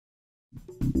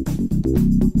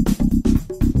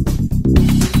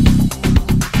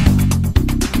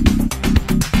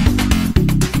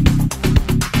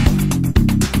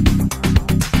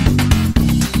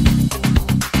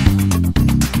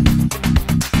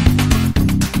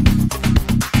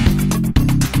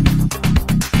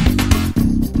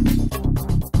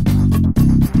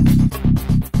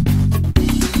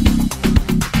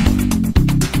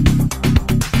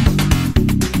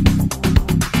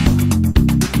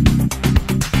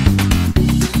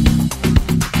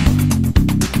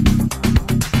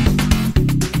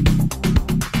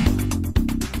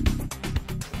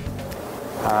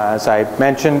As I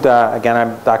mentioned, again,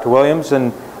 I'm Dr. Williams,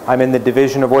 and I'm in the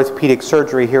Division of Orthopedic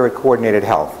Surgery here at Coordinated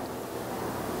Health.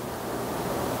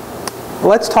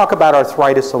 Let's talk about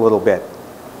arthritis a little bit.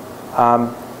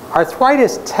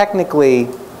 Arthritis, technically,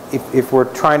 if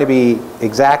we're trying to be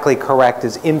exactly correct,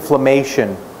 is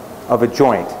inflammation of a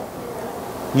joint.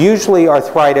 Usually,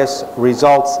 arthritis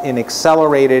results in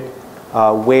accelerated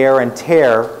wear and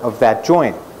tear of that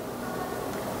joint.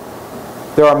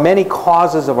 There are many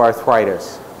causes of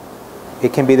arthritis.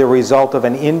 It can be the result of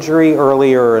an injury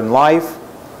earlier in life.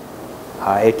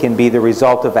 It can be the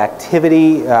result of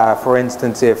activity. For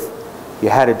instance, if you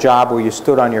had a job where you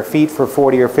stood on your feet for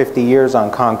 40 or 50 years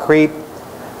on concrete.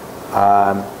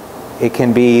 It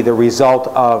can be the result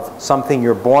of something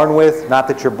you're born with. Not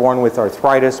that you're born with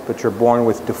arthritis, but you're born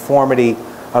with deformity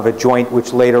of a joint,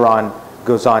 which later on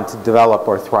goes on to develop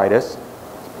arthritis.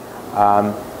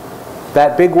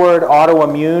 That big word,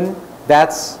 autoimmune,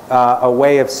 that's a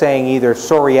way of saying either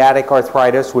psoriatic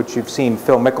arthritis, which you've seen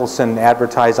Phil Mickelson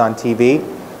advertise on TV,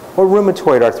 or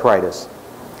rheumatoid arthritis.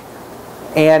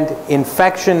 And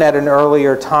infection at an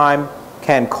earlier time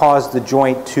can cause the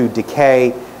joint to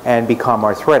decay and become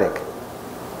arthritic.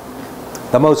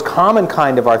 The most common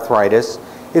kind of arthritis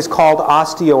is called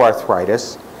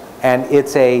osteoarthritis, and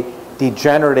it's a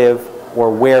degenerative or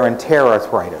wear and tear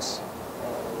arthritis.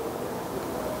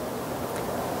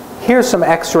 Here's some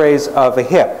x-rays of a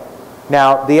hip.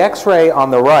 Now, the x-ray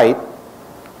on the right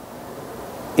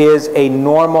is a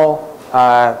normal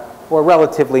or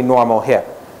relatively normal hip.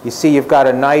 You see you've got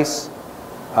a nice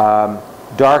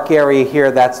dark area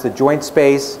here. That's the joint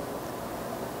space.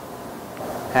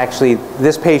 Actually,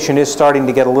 this patient is starting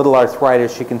to get a little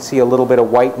arthritis. You can see a little bit of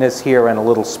whiteness here and a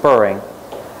little spurring.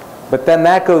 But then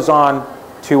that goes on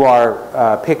to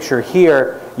our picture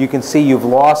here. You can see you've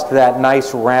lost that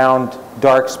nice round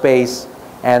dark space,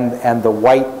 and the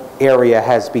white area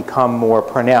has become more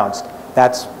pronounced.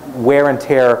 That's wear and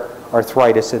tear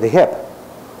arthritis of the hip.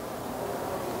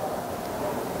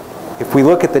 If we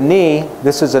look at the knee,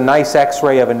 this is a nice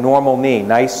x-ray of a normal knee.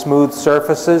 Nice smooth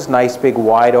surfaces, nice big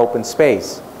wide open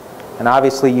space. And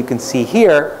obviously you can see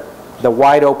here the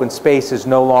wide open space is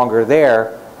no longer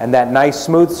there, and that nice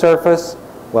smooth surface,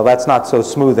 well, that's not so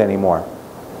smooth anymore.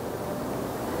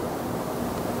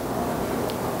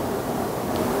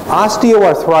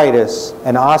 Osteoarthritis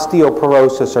and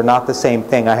osteoporosis are not the same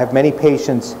thing. I have many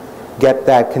patients get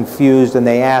that confused, and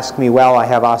they ask me, well, I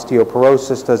have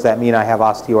osteoporosis, does that mean I have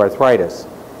osteoarthritis?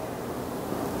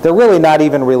 They're really not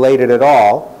even related at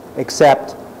all,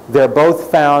 except they're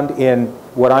both found in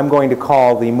what I'm going to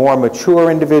call the more mature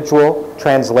individual,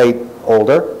 translate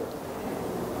older,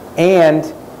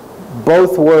 and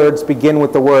both words begin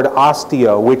with the word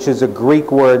osteo, which is a Greek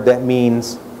word that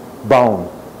means bone.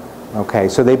 Okay,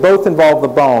 so they both involve the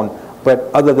bone,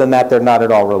 but other than that, they're not at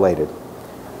all related.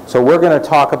 So we're going to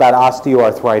talk about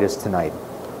osteoarthritis tonight.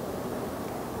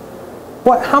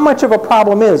 How much of a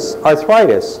problem is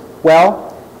arthritis? Well,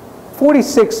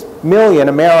 46 million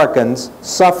Americans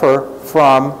suffer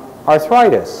from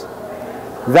arthritis.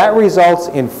 That results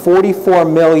in 44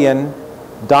 million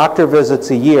doctor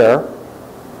visits a year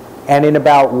and in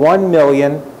about 1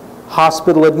 million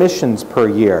hospital admissions per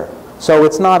year. So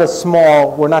it's not a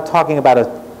small, we're not talking about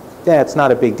it's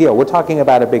not a big deal. We're talking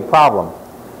about a big problem.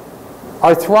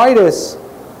 Arthritis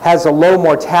has a low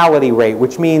mortality rate,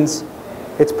 which means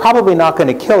it's probably not going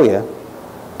to kill you,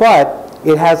 but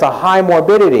it has a high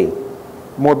morbidity.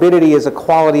 Morbidity is a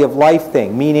quality of life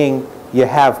thing, meaning you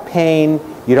have pain,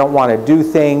 you don't want to do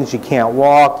things, you can't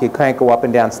walk, you can't go up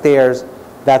and down stairs.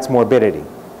 That's morbidity.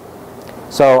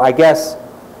 So I guess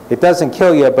it doesn't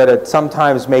kill you, but it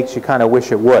sometimes makes you kind of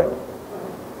wish it would.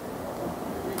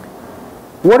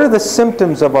 What are the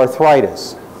symptoms of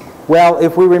arthritis? Well,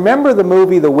 if we remember the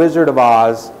movie The Wizard of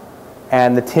Oz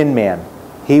and the Tin Man,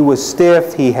 he was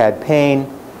stiff, he had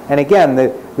pain, and again,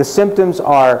 the symptoms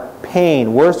are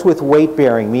pain, worse with weight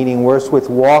bearing, meaning worse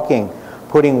with walking,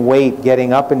 putting weight,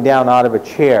 getting up and down out of a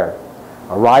chair,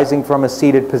 arising from a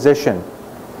seated position.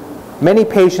 Many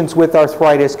patients with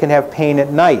arthritis can have pain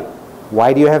at night.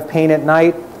 Why do you have pain at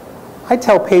night? I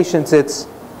tell patients it's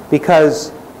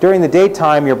because during the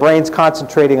daytime your brain's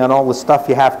concentrating on all the stuff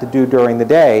you have to do during the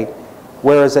day,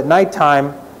 whereas at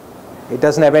nighttime it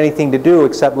doesn't have anything to do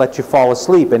except let you fall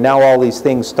asleep, and now all these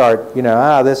things start,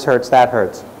 this hurts, that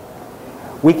hurts.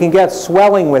 We can get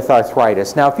swelling with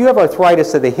arthritis. Now if you have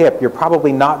arthritis of the hip, you're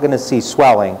probably not going to see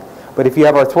swelling, but if you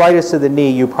have arthritis of the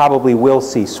knee, you probably will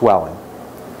see swelling.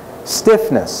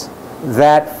 Stiffness,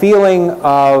 that feeling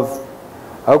of,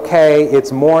 okay,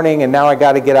 it's morning and now I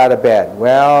got to get out of bed.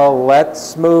 Well,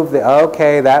 let's move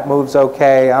okay, that moves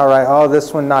okay, all right, oh,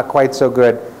 this one not quite so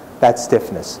good. That's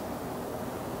stiffness.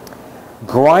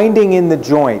 Grinding in the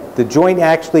joint. The joint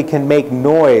actually can make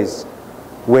noise,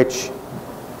 which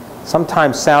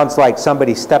sometimes sounds like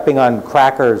somebody stepping on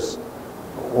crackers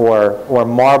or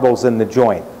marbles in the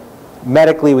joint.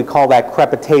 Medically, we call that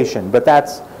crepitation, but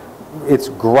it's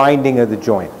grinding of the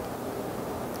joint.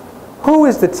 Who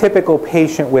is the typical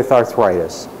patient with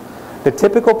arthritis? The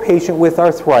typical patient with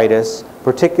arthritis,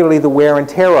 particularly the wear and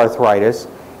tear arthritis,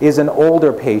 is an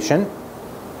older patient.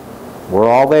 We're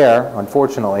all there,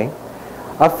 unfortunately.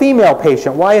 A female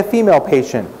patient. Why a female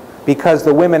patient? Because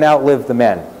the women outlive the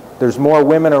men. There's more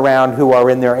women around who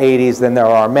are in their 80s than there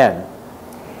are men.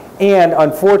 And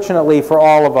unfortunately for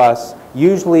all of us,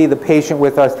 usually the patient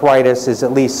with arthritis is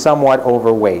at least somewhat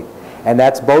overweight. And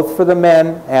that's both for the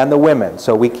men and the women.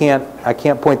 So I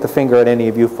can't point the finger at any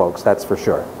of you folks, that's for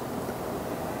sure.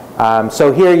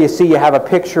 So here you see you have a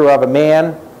picture of a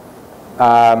man.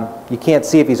 You can't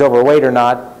see if he's overweight or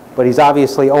not, but he's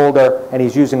obviously older and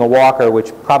he's using a walker,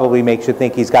 which probably makes you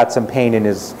think he's got some pain in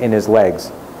his legs.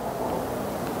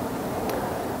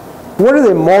 What are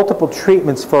the multiple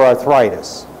treatments for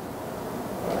arthritis?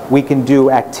 We can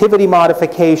do activity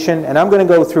modification, and I'm going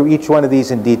to go through each one of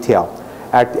these in detail.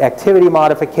 Activity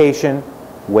modification,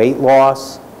 weight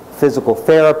loss, physical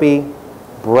therapy,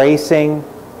 bracing,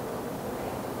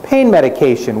 pain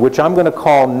medication, which I'm going to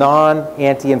call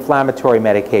non-anti-inflammatory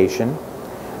medication.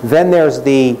 Then there's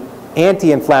the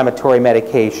anti-inflammatory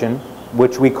medication,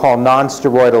 which we call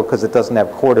non-steroidal because it doesn't have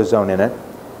cortisone in it.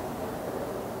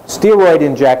 Steroid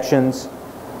injections,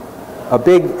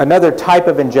 another type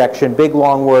of injection, big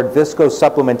long word,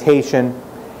 viscosupplementation,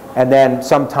 and then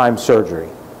sometimes surgery.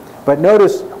 But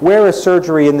notice, where is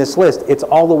surgery in this list? It's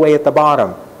all the way at the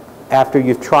bottom after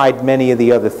you've tried many of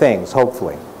the other things,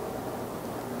 hopefully.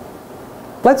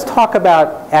 Let's talk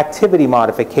about activity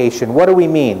modification. What do we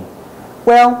mean?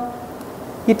 Well,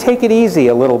 you take it easy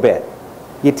a little bit.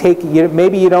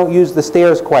 Maybe you don't use the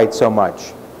stairs quite so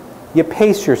much. You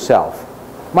pace yourself.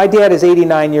 My dad is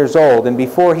 89 years old, and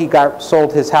before he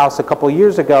sold his house a couple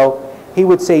years ago, he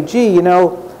would say, gee,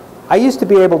 I used to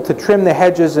be able to trim the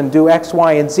hedges and do X,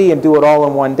 Y, and Z and do it all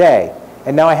in one day.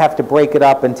 And now I have to break it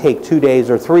up and take 2 days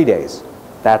or 3 days.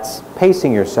 That's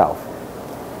pacing yourself.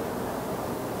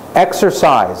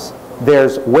 Exercise.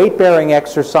 There's weight-bearing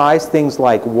exercise, things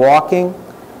like walking,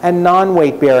 and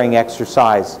non-weight-bearing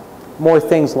exercise, more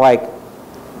things like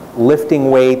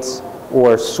lifting weights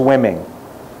or swimming.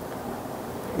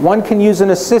 One can use an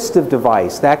assistive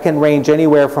device. That can range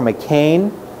anywhere from a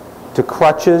cane to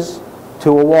crutches to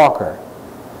a walker.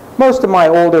 Most of my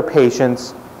older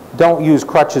patients don't use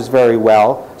crutches very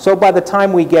well, so by the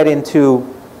time we get into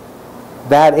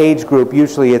that age group,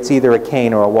 usually it's either a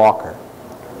cane or a walker.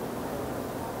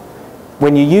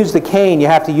 When you use the cane, you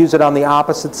have to use it on the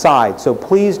opposite side, so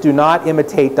please do not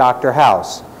imitate Dr.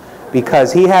 House,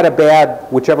 because he had a bad,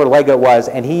 whichever leg it was,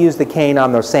 and he used the cane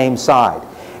on the same side.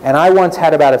 And I once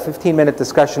had about a 15-minute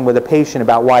discussion with a patient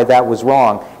about why that was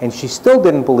wrong, and she still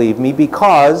didn't believe me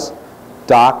because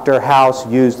Dr. House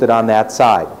used it on that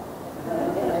side.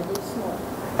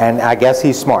 And I guess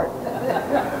he's smart.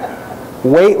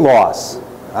 Weight loss.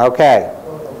 Okay,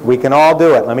 we can all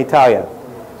do it, let me tell you.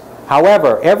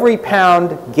 However, every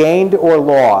pound gained or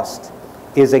lost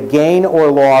is a gain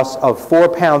or loss of 4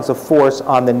 pounds of force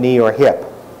on the knee or hip.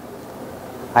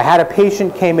 I had a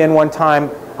patient came in one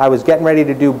time, I was getting ready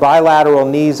to do bilateral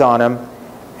knees on him,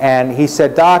 and he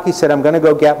said, Doc, he said, I'm going to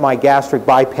go get my gastric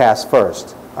bypass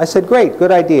first. I said, great,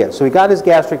 good idea. So he got his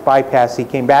gastric bypass. He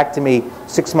came back to me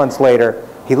 6 months later.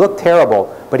 He looked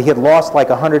terrible, but he had lost like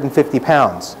 150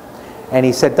 pounds. And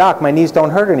he said, Doc, my knees don't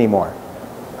hurt anymore.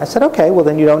 I said, okay, well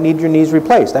then you don't need your knees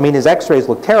replaced. I mean, his x-rays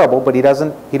look terrible, but he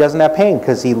doesn't have pain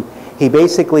because he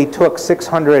basically took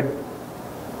 600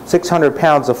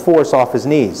 pounds of force off his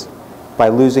knees by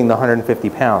losing the 150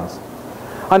 pounds.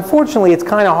 Unfortunately, it's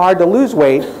kind of hard to lose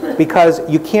weight because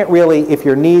you can't really, if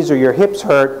your knees or your hips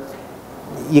hurt,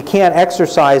 you can't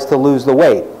exercise to lose the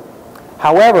weight.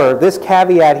 However, this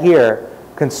caveat here,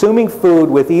 consuming food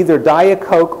with either Diet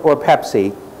Coke or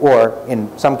Pepsi or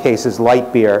in some cases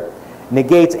light beer,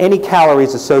 negates any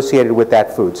calories associated with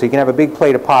that food. So you can have a big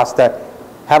plate of pasta,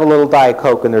 have a little Diet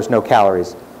Coke, and there's no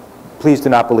calories. Please do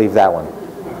not believe that one.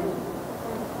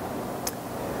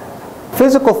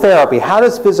 Physical therapy. How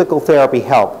does physical therapy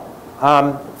help?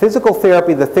 Physical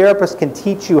therapy, the therapist can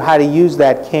teach you how to use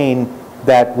that cane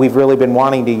that we've really been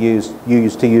wanting to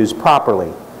use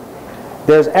properly.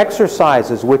 There's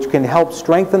exercises which can help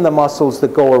strengthen the muscles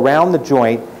that go around the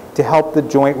joint to help the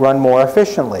joint run more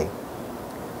efficiently.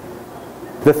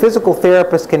 The physical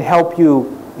therapist can help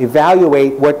you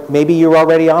evaluate what, maybe you're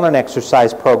already on an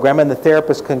exercise program, and the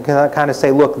therapist can kind of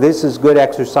say, look, this is good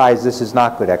exercise, this is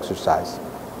not good exercise.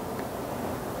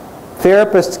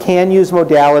 Therapists can use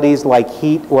modalities like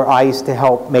heat or ice to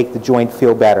help make the joint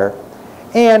feel better.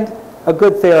 And a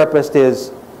good therapist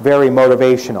is very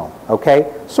motivational,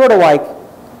 okay? Sort of like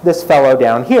this fellow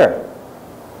down here.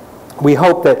 We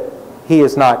hope that he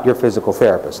is not your physical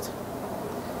therapist.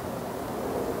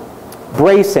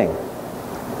 Bracing.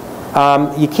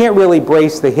 You can't really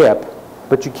brace the hip,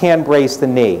 but you can brace the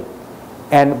knee.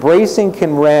 And bracing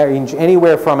can range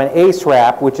anywhere from an ACE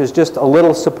wrap, which is just a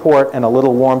little support and a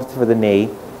little warmth for the knee,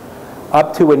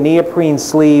 up to a neoprene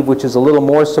sleeve, which is a little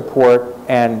more support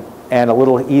and a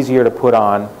little easier to put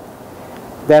on.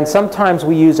 Then sometimes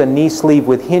we use a knee sleeve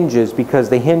with hinges because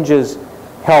the hinges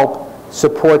help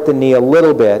support the knee a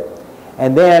little bit.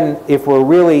 And then if we're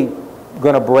really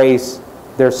going to brace,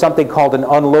 there's something called an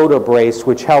unloader brace,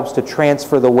 which helps to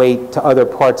transfer the weight to other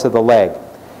parts of the leg.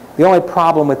 The only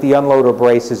problem with the unloader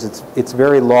brace is it's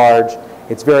very large,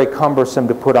 it's very cumbersome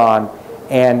to put on,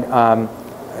 and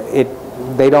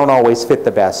they don't always fit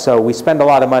the best. So we spend a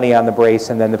lot of money on the brace,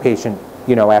 and then the patient,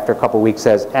 you know, after a couple of weeks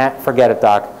says, forget it,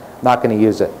 doc, not going to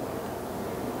use it.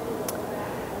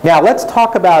 Now let's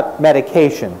talk about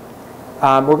medication.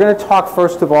 We're going to talk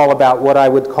first of all about what I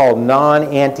would call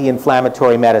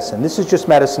non-anti-inflammatory medicine. This is just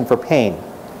medicine for pain.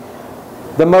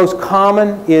 The most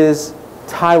common is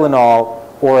Tylenol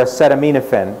or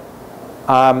acetaminophen.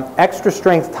 Extra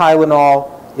strength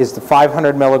Tylenol is the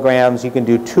 500 milligrams. You can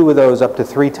do 2 of those up to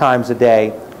 3 times a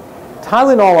day.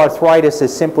 Tylenol arthritis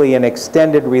is simply an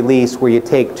extended release where you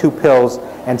take 2 pills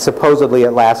and supposedly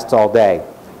it lasts all day.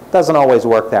 It doesn't always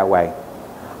work that way.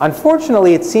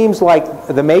 Unfortunately, it seems like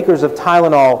the makers of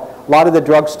Tylenol, a lot of the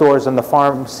drugstores and the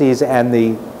pharmacies and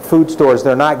the food stores,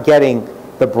 they're not getting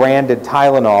the branded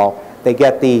Tylenol. They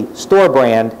get the store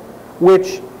brand,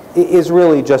 which is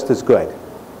really just as good.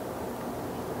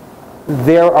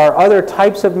 There are other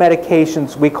types of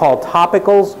medications we call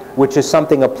topicals, which is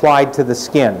something applied to the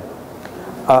skin.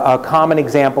 A common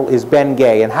example is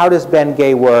Bengay. And how does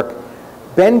Bengay work?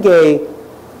 Bengay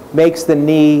makes the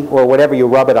knee, or whatever you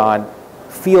rub it on,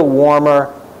 feel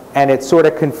warmer, and it sort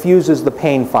of confuses the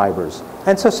pain fibers.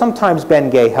 And so sometimes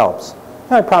Bengay helps.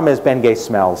 The only problem is Bengay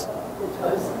smells.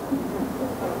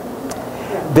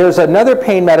 There's another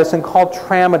pain medicine called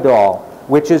Tramadol,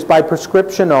 which is by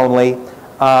prescription only.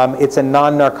 It's a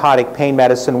non-narcotic pain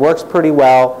medicine, works pretty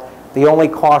well. The only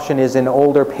caution is in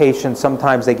older patients,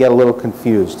 sometimes they get a little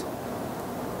confused.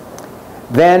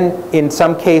 Then, in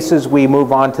some cases, we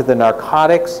move on to the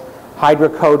narcotics.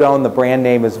 Hydrocodone, the brand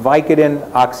name is Vicodin.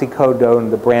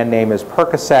 Oxycodone, the brand name is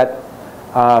Percocet.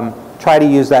 Try to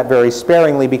use that very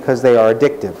sparingly because they are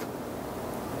addictive.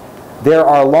 There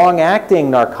are long-acting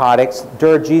narcotics.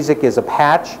 Duragesic is a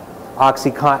patch.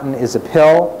 OxyContin is a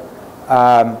pill.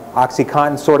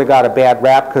 OxyContin sort of got a bad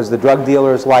rap because the drug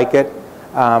dealers like it.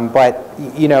 But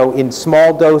you know, in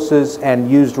small doses and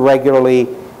used regularly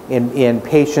in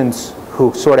patients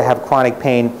who sort of have chronic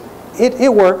pain,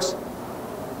 it works.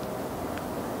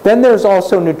 Then there's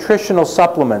also nutritional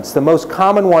supplements. The most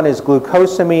common one is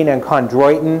glucosamine and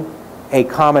chondroitin. A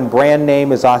common brand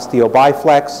name is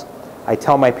Osteobiflex. I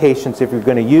tell my patients, if you're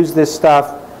going to use this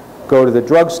stuff, go to the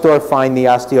drugstore, find the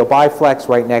Osteobiflex,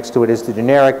 right next to it is the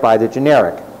generic, buy the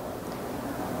generic.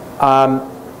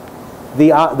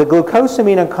 The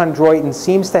glucosamine and chondroitin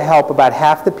seems to help about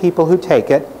half the people who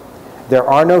take it. There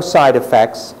are no side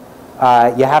effects.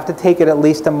 You have to take it at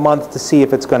least a month to see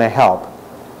if it's going to help,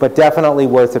 but definitely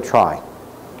worth a try.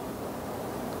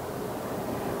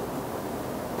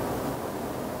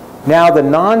 Now, the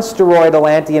non-steroidal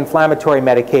anti-inflammatory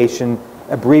medication,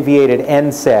 abbreviated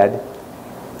NSAID,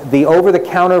 the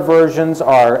over-the-counter versions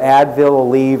are Advil,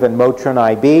 Aleve, and Motrin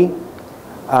IB.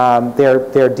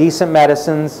 They're decent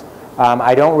medicines.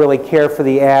 I don't really care for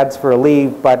the ads for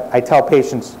Aleve, but I tell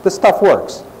patients, this stuff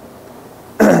works.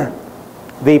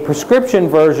 The prescription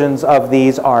versions of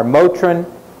these are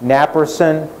Motrin,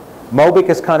 Naprosyn. Mobic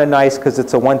is kind of nice because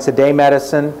it's a once-a-day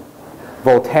medicine.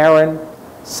 Voltaren,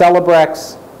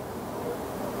 Celebrex,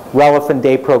 Relafin,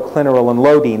 Dayproclinerol, and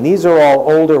Lodine. These are all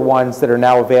older ones that are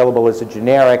now available as a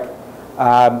generic.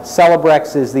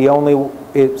 Celebrex is the only,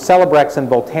 Celebrex and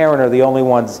Voltaren are the only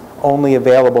ones only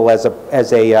available as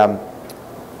a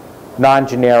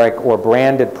non-generic or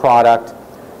branded product.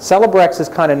 Celebrex is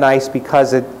kind of nice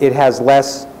because it has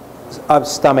less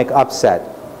stomach upset.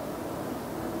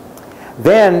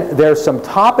 Then there's some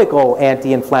topical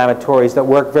anti-inflammatories that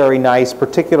work very nice,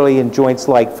 particularly in joints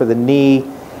like for the knee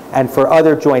and for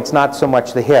other joints, not so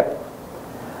much the hip.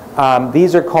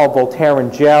 These are called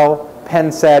Voltaren Gel,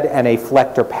 Pensed, and a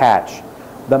Flector patch.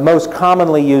 The most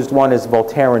commonly used one is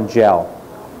Voltaren Gel.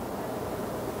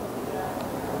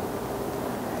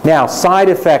 Now, side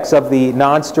effects of the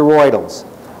non-steroidals.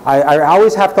 I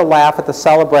always have to laugh at the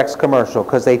Celebrex commercial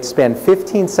because they spend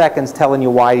 15 seconds telling you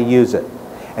why to use it.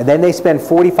 And then they spend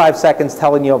 45 seconds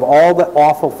telling you of all the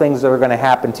awful things that are going to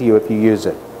happen to you if you use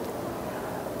it.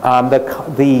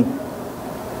 The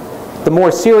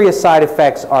more serious side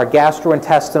effects are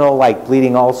gastrointestinal, like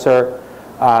bleeding ulcer,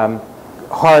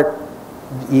 heart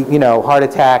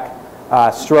attack,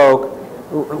 stroke,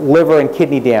 liver and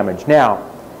kidney damage. Now,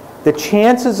 the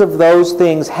chances of those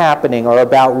things happening are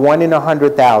about 1 in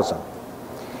 100,000.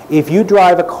 If you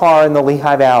drive a car in the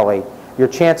Lehigh Valley, your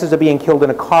chances of being killed in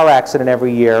a car accident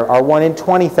every year are 1 in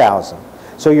 20,000.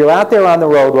 So you're out there on the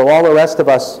road while all the rest of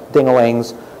us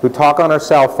ding-a-lings who talk on our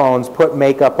cell phones, put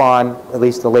makeup on, at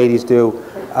least the ladies do,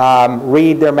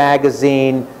 read their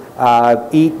magazine,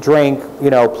 eat, drink,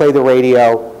 play the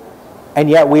radio, and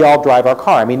yet we all drive our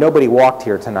car. I mean, nobody walked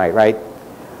here tonight, right?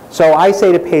 So I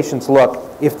say to patients, look,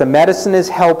 if the medicine is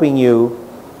helping you,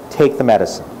 take the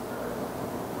medicine.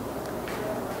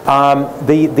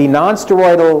 The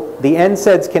non-steroidal, the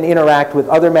NSAIDs can interact with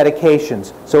other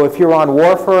medications. So if you're on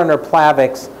warfarin or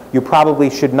Plavix, you probably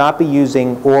should not be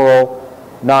using oral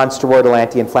non-steroidal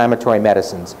anti-inflammatory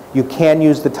medicines. You can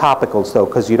use the topicals, though,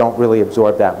 because you don't really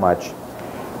absorb that much.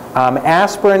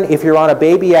 Aspirin, if you're on a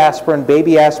baby aspirin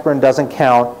doesn't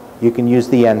count. You can use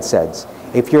the NSAIDs.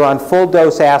 If you're on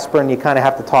full-dose aspirin, you kind of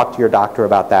have to talk to your doctor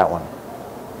about that one.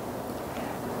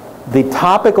 The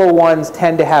topical ones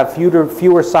tend to have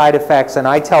fewer side effects, and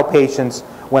I tell patients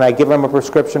when I give them a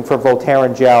prescription for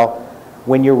Voltaren Gel,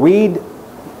 when you read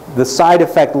the side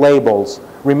effect labels,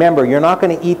 remember, you're not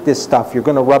going to eat this stuff, you're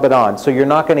going to rub it on, so you're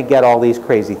not going to get all these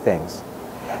crazy things.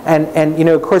 And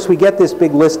of course, we get this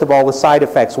big list of all the side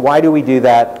effects. Why do we do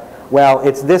that? Well,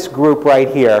 it's this group right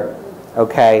here,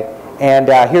 okay? And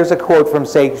here's a quote from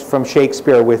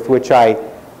Shakespeare with which I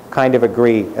kind of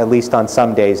agree, at least on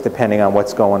some days, depending on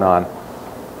what's going on.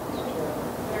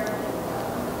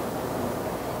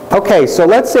 Okay, so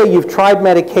let's say you've tried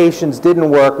medications, didn't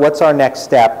work. What's our next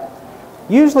step?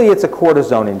 Usually it's a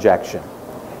cortisone injection.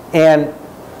 And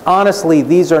honestly,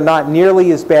 these are not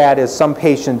nearly as bad as some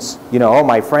patients, oh,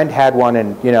 my friend had one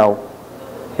and,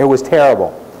 it was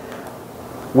terrible.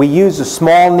 We use a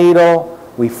small needle.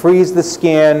 We freeze the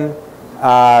skin.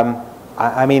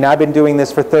 I mean, I've been doing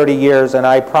this for 30 years, and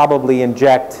I probably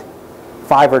inject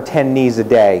 5 or 10 knees a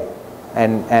day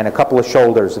and a couple of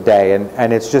shoulders a day.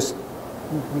 And it's just,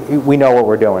 we know what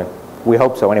we're doing. We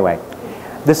hope so anyway.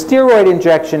 The steroid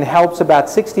injection helps about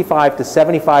 65 to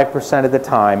 75% of the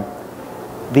time.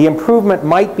 The improvement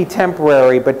might be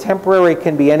temporary, but temporary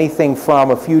can be anything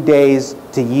from a few days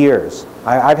to years.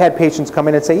 I've had patients come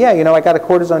in and say, yeah, I got a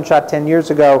cortisone shot 10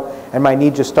 years ago, and my knee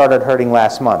just started hurting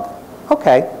last month.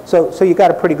 Okay, so you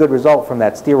got a pretty good result from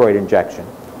that steroid injection.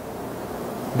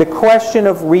 The question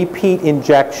of repeat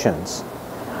injections.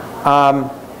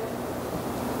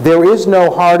 There is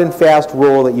no hard and fast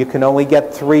rule that you can only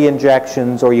get 3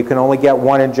 injections or you can only get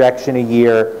 1 injection a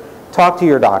year. Talk to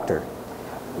your doctor.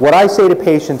 What I say to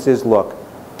patients is, look,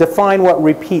 define what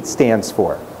repeat stands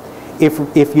for.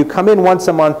 If you come in once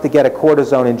a month to get a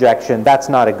cortisone injection, that's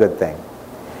not a good thing.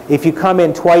 If you come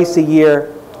in twice a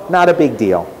year, not a big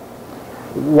deal.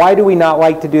 Why do we not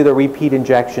like to do the repeat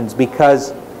injections?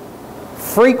 Because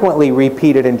frequently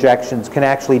repeated injections can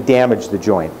actually damage the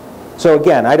joint. So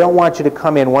again, I don't want you to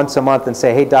come in once a month and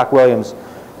say, hey, Doc Williams,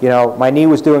 my knee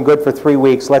was doing good for 3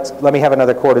 weeks. Let me have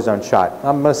another cortisone shot.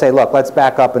 I'm going to say, look, let's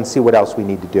back up and see what else we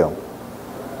need to do.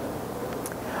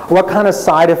 What kind of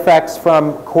side effects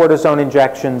from cortisone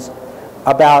injections?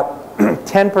 About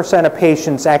 10% of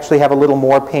patients actually have a little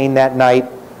more pain that night.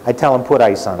 I tell them put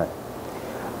ice on it.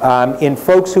 In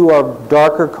folks who are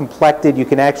darker complected, you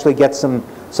can actually get some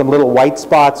little white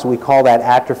spots. We call that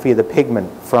atrophy of the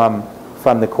pigment from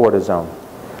the cortisone.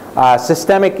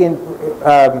 Systemic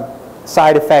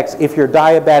side effects, if you're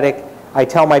diabetic, I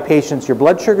tell my patients your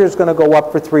blood sugar is going to go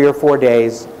up for 3 or 4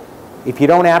 days. If you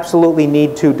don't absolutely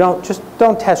need to,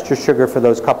 don't test your sugar for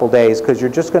those couple days because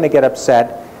you're just going to get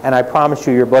upset and I promise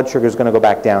you your blood sugar is going to go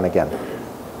back down again.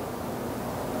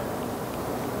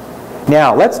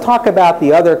 Now, let's talk about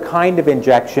the other kind of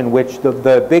injection, which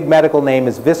the big medical name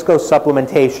is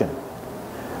viscosupplementation.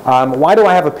 Why do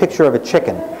I have a picture of a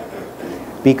chicken?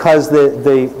 Because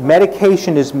the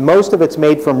medication is, most of it's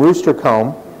made from rooster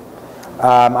comb.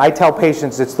 I tell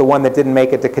patients it's the one that didn't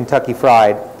make it to Kentucky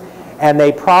Fried. And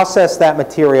they process that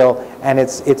material, and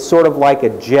it's sort of like a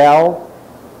gel,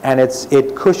 and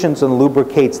it cushions and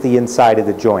lubricates the inside of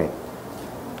the joint.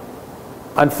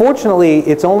 Unfortunately,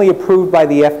 it's only approved by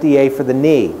the FDA for the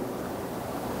knee.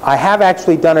 I have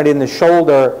actually done it in the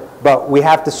shoulder, but we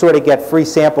have to sort of get free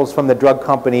samples from the drug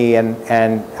company, and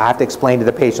I have to explain to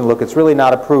the patient, look, it's really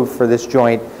not approved for this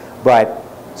joint, but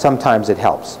sometimes it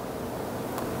helps.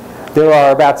 There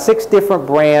are about 6 different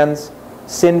brands: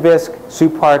 Synvisc,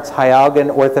 Supartz, Hyalgan,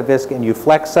 Orthovisc, and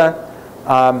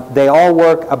Euflexa. They all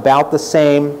work about the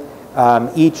same.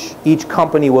 Each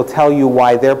company will tell you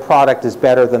why their product is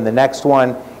better than the next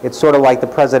one. It's sort of like the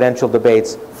presidential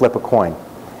debates, flip a coin.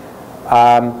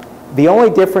 The only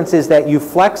difference is that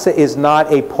Euflexa is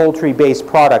not a poultry-based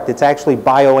product. It's actually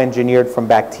bioengineered from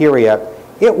bacteria.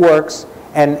 It works,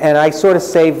 and I sort of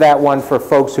save that one for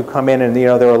folks who come in and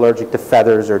they're allergic to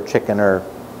feathers or chicken or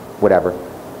whatever.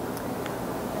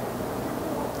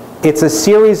 It's a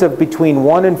series of between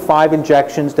 1 and 5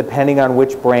 injections depending on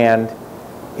which brand.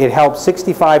 It helps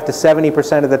 65 to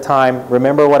 70% of the time.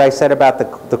 Remember what I said about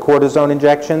the cortisone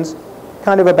injections?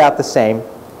 Kind of about the same.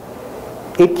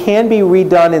 It can be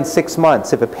redone in 6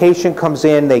 months. If a patient comes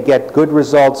in, they get good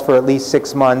results for at least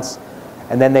 6 months,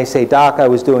 and then they say, Doc, I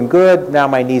was doing good, now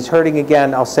my knee's hurting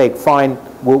again, I'll say, fine,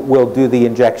 we'll do the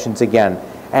injections again.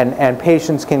 And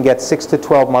patients can get 6 to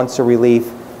 12 months of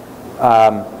relief,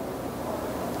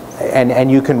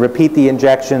 and you can repeat the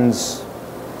injections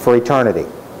for eternity.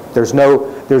 There's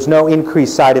no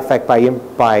increased side effect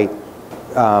by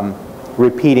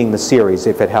repeating the series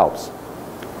if it helps.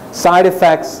 Side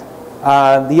effects,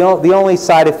 the only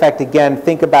side effect, again,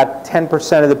 think about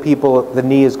 10% of the people, the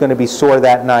knee is going to be sore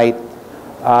that night.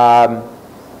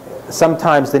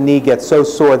 Sometimes the knee gets so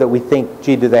sore that we think,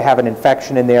 gee, do they have an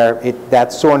infection in there?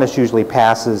 That soreness usually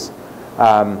passes,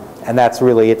 and that's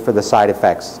really it for the side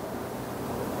effects.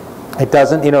 It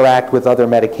doesn't interact with other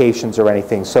medications or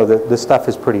anything, so the stuff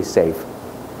is pretty safe.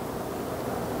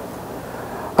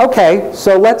 Okay,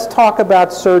 so let's talk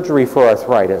about surgery for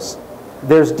arthritis.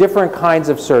 There's different kinds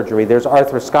of surgery. There's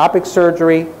arthroscopic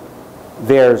surgery.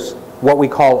 There's what we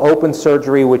call open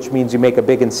surgery, which means you make a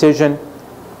big incision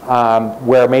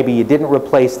where maybe you didn't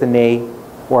replace the knee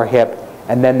or hip,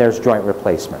 and then there's joint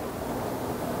replacement.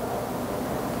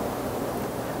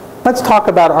 Let's talk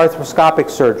about arthroscopic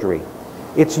surgery.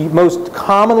 It's most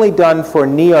commonly done for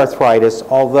knee arthritis,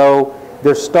 although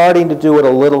they're starting to do it a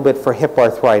little bit for hip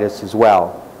arthritis as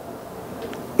well.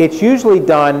 It's usually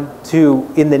done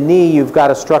in the knee, you've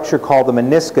got a structure called the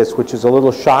meniscus, which is a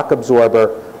little shock absorber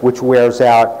which wears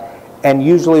out. And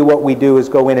usually what we do is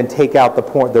go in and take out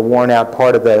the worn out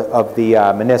part of the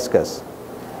meniscus.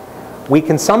 We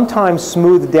can sometimes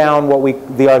smooth down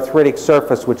the arthritic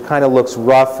surface, which kind of looks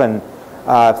rough, and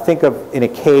think of in a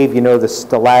cave, the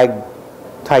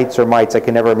stalactites or mites, I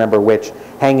can never remember which,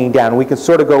 hanging down. We can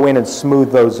sort of go in and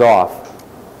smooth those off.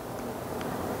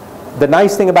 The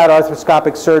nice thing about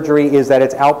arthroscopic surgery is that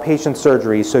it's outpatient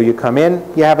surgery. So you come in,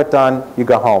 you have it done, you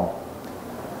go home.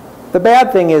 The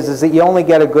bad thing is that you only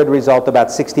get a good result about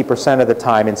 60% of the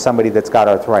time in somebody that's got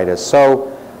arthritis.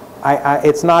 So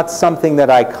it's not something that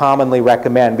I commonly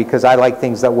recommend, because I like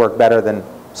things that work better than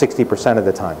 60% of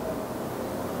the time.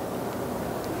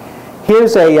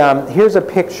 Here's a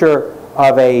picture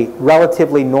of a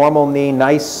relatively normal knee,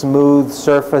 nice smooth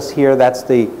surface here. That's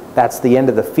the end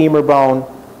of the femur bone.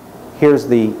 Here's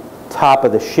the top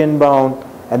of the shin bone.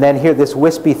 And then here, this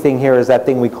wispy thing here is that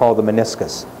thing we call the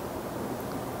meniscus.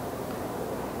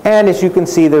 And as you can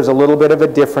see, there's a little bit of a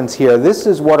difference here. This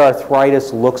is what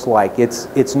arthritis looks like.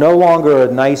 It's no longer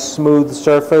a nice smooth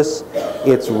surface.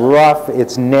 It's rough,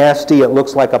 it's nasty, it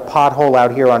looks like a pothole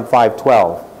out here on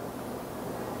 512.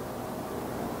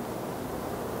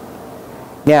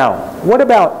 Now, what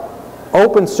about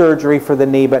open surgery for the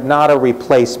knee but not a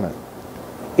replacement?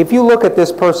 If you look at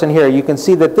this person here, you can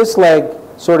see that this leg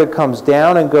sort of comes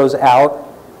down and goes out.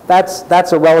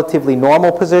 That's a relatively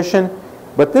normal position,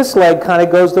 but this leg kind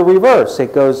of goes the reverse.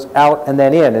 It goes out and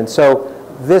then in, and so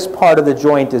this part of the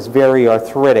joint is very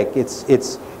arthritic. It's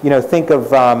think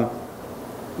of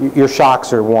your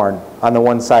shocks are worn on the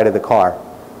one side of the car.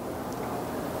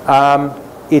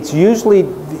 It's usually,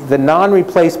 the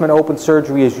non-replacement open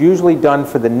surgery is usually done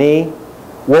for the knee.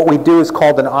 What we do is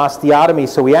called an osteotomy,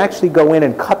 so we actually go in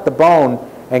and cut the bone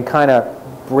and kind of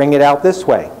bring it out this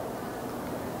way.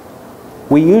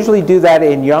 We usually do that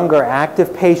in younger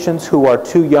active patients who are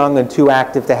too young and too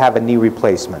active to have a knee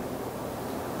replacement.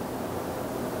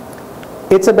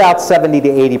 It's about 70 to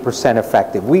 80%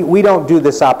 effective. We don't do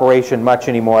this operation much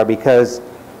anymore because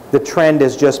the trend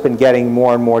has just been getting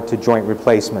more and more to joint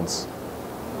replacements.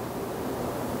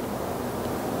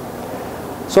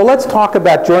 So let's talk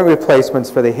about joint replacements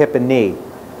for the hip and knee.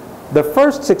 The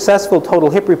first successful total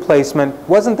hip replacement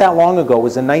wasn't that long ago. It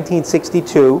was in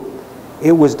 1962.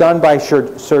 It was done by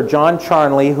Sir John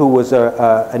Charnley, who was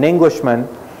an Englishman,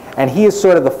 and he is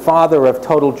sort of the father of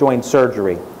total joint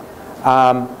surgery.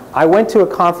 I went to a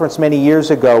conference many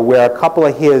years ago where a couple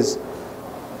of his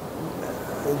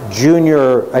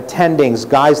junior attendings,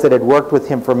 guys that had worked with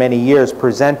him for many years,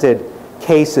 presented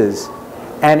cases,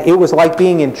 and it was like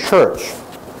being in church.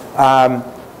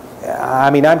 I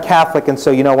mean, I'm Catholic, and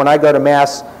so, you know, when I go to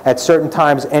Mass, at certain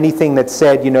times, anything that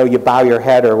said, you know, you bow your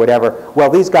head or whatever, well,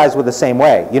 these guys were the same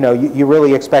way. You know, you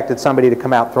really expected somebody to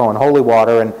come out throwing holy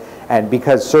water, and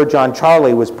because Sir John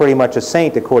Charnley was pretty much a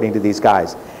saint, according to these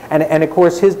guys. And of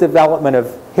course, his development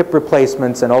of hip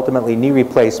replacements and ultimately knee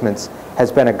replacements has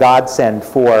been a godsend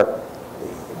for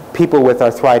people with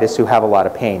arthritis who have a lot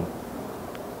of pain.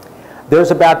 There's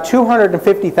about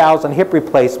 250,000 hip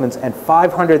replacements and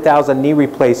 500,000 knee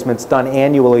replacements done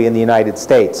annually in the United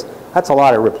States. That's a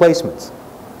lot of replacements.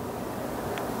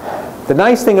 The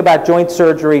nice thing about joint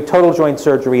surgery, total joint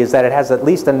surgery, is that it has at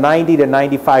least a 90 to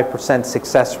 95%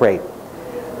 success rate.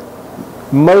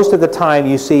 Most of the time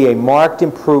you see a marked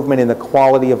improvement in the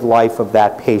quality of life of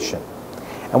that patient.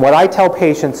 And what I tell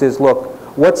patients is, look,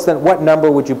 what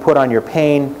number would you put on your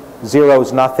pain? 0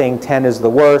 is nothing, 10 is the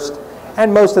worst.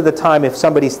 And most of the time, if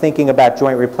somebody's thinking about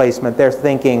joint replacement, they're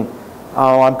thinking,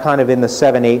 oh, I'm kind of in the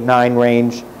 7, 8, 9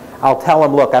 range. I'll tell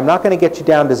them, look, I'm not going to get you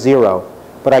down to 0,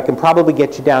 but I can probably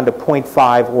get you down to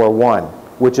 0.5 or 1,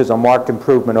 which is a marked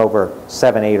improvement over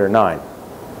 7, 8, or 9.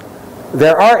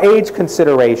 There are age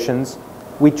considerations.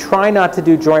 We try not to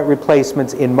do joint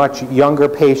replacements in much younger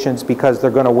patients because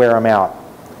they're going to wear them out.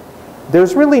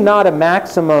 There's really not a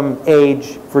maximum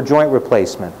age for joint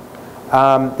replacement.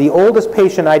 The oldest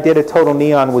patient I did a total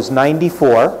knee on was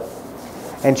 94,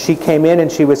 and she came in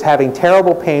and she was having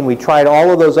terrible pain. We tried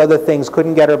all of those other things,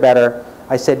 couldn't get her better.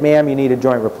 I said, ma'am, you need a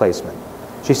joint replacement.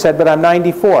 She said, but I'm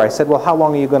 94. I said, well, how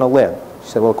long are you going to live?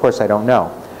 She said, well, of course I don't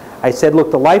know. I said, look,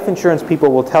 the life insurance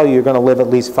people will tell you you're going to live at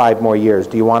least 5 more years.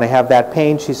 Do you want to have that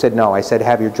pain? She said, no. I said,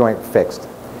 have your joint fixed.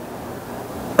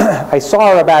 I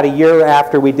saw her about a year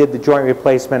after we did the joint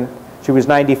replacement. She was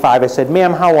 95. I said,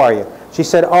 ma'am, how are you? She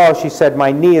said, oh, she said,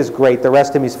 my knee is great. The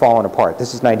rest of me's falling apart.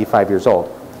 This is 95 years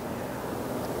old.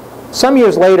 Some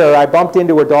years later, I bumped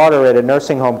into her daughter at a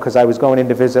nursing home because I was going in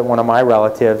to visit one of my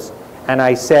relatives. And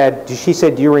I said, she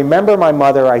said, do you remember my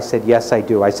mother? I said, yes, I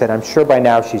do. I said, I'm sure by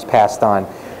now she's passed on.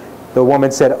 The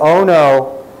woman said, oh,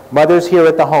 no, mother's here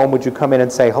at the home. Would you come in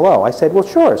and say hello? I said, well,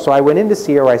 sure. So I went in to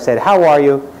see her. I said, how are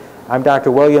you? I'm Dr.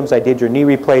 Williams. I did your knee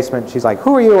replacement. She's like,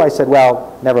 who are you? I said,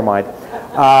 well, never mind.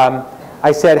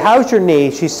 I said, how's your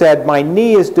knee? She said, my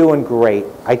knee is doing great.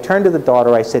 I turned to the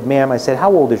daughter. I said, ma'am, I said,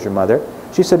 how old is your mother?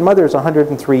 She said, mother is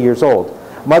 103 years old.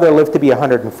 Mother lived to be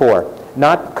 104.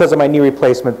 Not because of my knee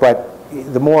replacement, but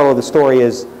the moral of the story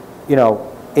is, you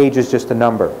know, age is just a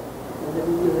number. And the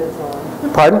knee lives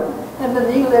on. Pardon? And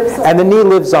the knee lives on. And the knee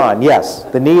lives on, yes.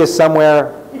 The knee is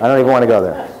somewhere. I don't even want to go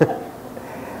there.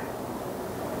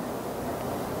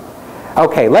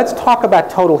 Okay, let's talk about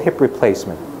total hip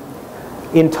replacement.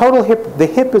 In total hip, the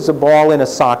hip is a ball in a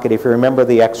socket, if you remember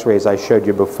the x-rays I showed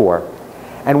you before.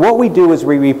 And what we do is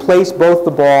we replace both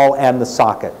the ball and the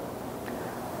socket.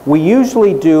 We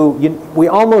usually do, we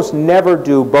almost never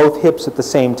do both hips at the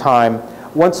same time.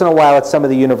 Once in a while at some of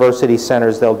the university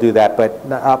centers they'll do that, but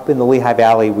up in the Lehigh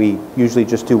Valley we usually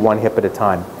just do one hip at a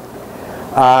time.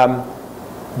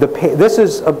 This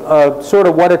is sort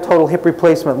of what a total hip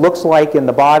replacement looks like in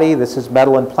the body. This is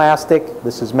metal and plastic.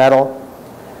 This is metal.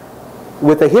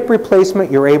 With a hip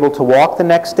replacement, you're able to walk the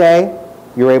next day.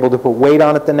 You're able to put weight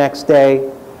on it the next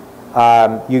day.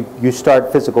 You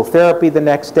start physical therapy the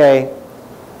next day.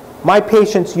 My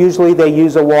patients, usually they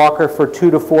use a walker for 2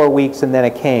 to 4 weeks and then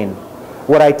a cane.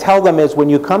 What I tell them is when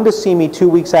you come to see me 2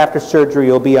 weeks after surgery,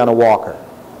 you'll be on a walker.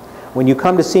 When you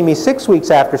come to see me 6 weeks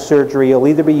after surgery, you'll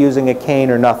either be using a cane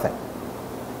or nothing.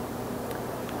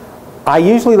 I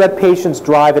usually let patients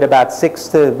drive at about 6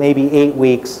 to maybe 8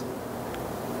 weeks.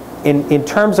 In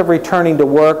terms of returning to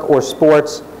work or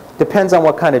sports, depends on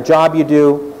what kind of job you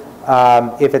do.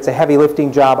 If it's a heavy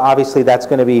lifting job, obviously that's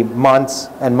going to be months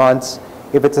and months.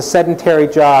 If it's a sedentary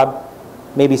job,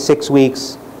 maybe 6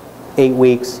 weeks, 8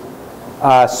 weeks.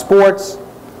 Sports,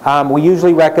 We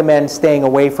usually recommend staying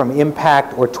away from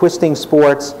impact or twisting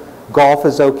sports. Golf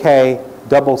is okay.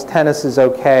 Doubles tennis is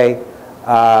okay.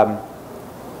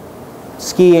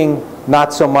 Skiing,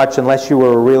 not so much unless you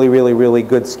were a really, really, really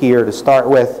good skier to start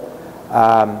with.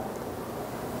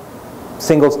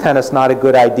 Singles tennis, not a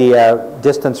good idea.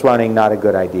 Distance running, not a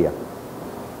good idea.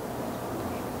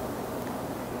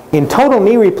 In total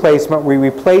knee replacement, we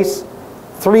replace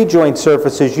 3 joint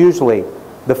surfaces usually.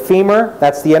 The femur,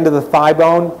 that's the end of the thigh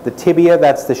bone. The tibia,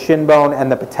 that's the shin bone.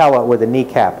 And the patella, or the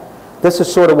kneecap. This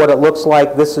is sort of what it looks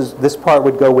like. This part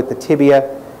would go with the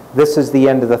tibia. This is the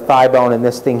end of the thigh bone, and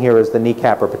this thing here is the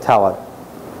kneecap or patella.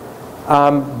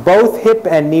 Both hip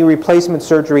and knee replacement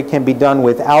surgery can be done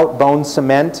without bone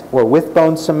cement or with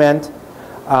bone cement.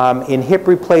 In hip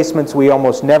replacements, we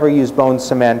almost never use bone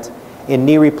cement. In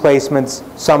knee replacements,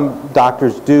 some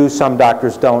doctors do, some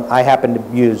doctors don't. I happen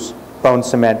to use bone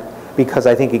cement because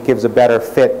I think it gives a better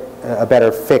fit, a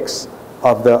better fix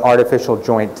of the artificial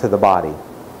joint to the body.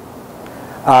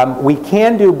 We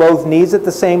can do both knees at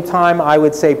the same time. I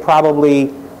would say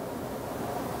probably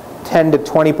 10 to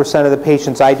 20% of the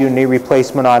patients I do knee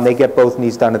replacement on, they get both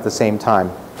knees done at the same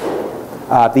time.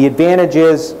 The advantage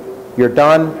is you're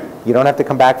done. You don't have to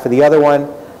come back for the other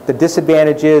one. The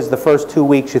disadvantage is the first 2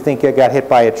 weeks you think you got hit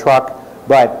by a truck,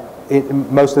 but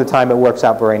most of the time it works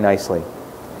out very nicely.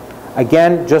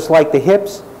 Again, just like the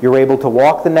hips, you're able to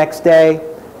walk the next day.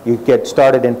 You get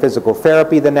started in physical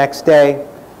therapy the next day.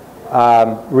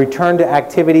 Return to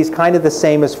activities, kind of the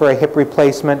same as for a hip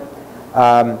replacement.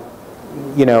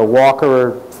 You know,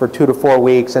 walker for 2 to 4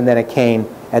 weeks, and then a cane,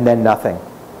 and then nothing.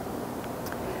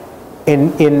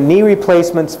 In knee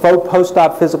replacements,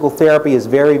 post-op physical therapy is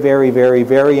very, very, very,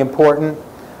 very important.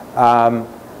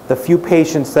 The few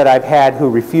patients that I've had who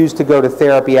refuse to go to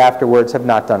therapy afterwards have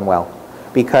not done well,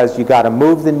 because you got to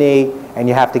move the knee and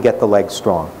you have to get the leg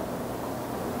strong.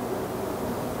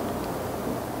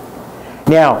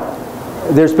 Now,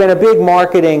 there's been a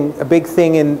big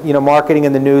thing in marketing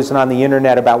in the news and on the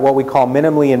internet about what we call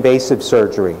minimally invasive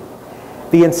surgery.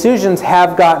 The incisions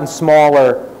have gotten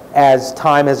smaller as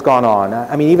time has gone on.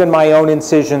 I mean, even my own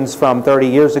incisions from 30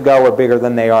 years ago are bigger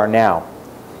than they are now.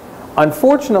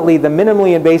 Unfortunately, the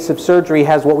minimally invasive surgery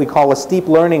has what we call a steep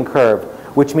learning curve,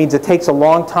 which means it takes a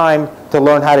long time to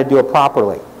learn how to do it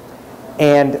properly.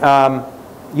 And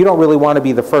you don't really want to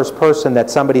be the first person that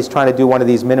somebody's trying to do one of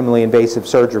these minimally invasive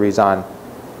surgeries on.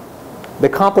 The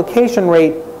complication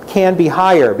rate can be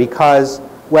higher because,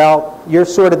 well, you're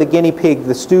sort of the guinea pig,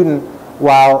 the student,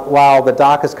 while the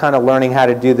doc is kind of learning how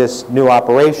to do this new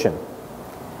operation.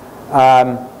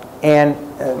 And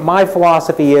my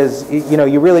philosophy is,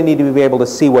 you really need to be able to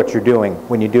see what you're doing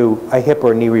when you do a hip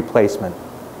or knee replacement.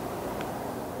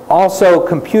 Also,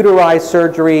 computerized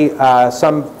surgery,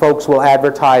 some folks will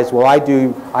advertise, well, I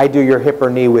do your hip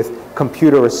or knee with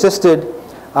computer assisted.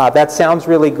 That sounds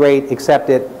really great,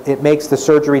 except it makes the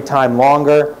surgery time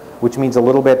longer, which means a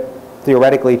little bit,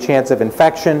 theoretically, chance of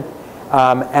infection.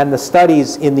 And the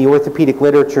studies in the orthopedic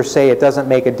literature say it doesn't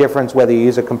make a difference whether you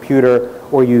use a computer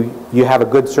or you have a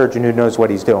good surgeon who knows what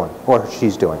he's doing or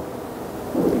she's doing.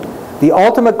 The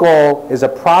ultimate goal is a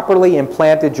properly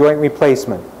implanted joint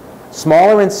replacement.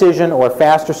 Smaller incision or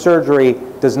faster surgery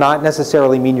does not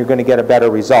necessarily mean you're going to get a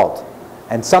better result,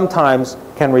 and sometimes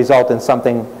can result in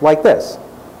something like this.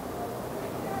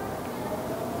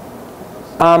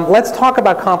 Let's talk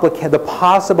about the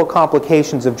possible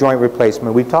complications of joint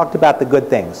replacement. We've talked about the good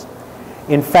things.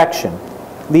 Infection.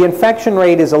 The infection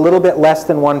rate is a little bit less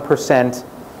than 1%.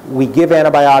 We give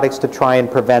antibiotics to try and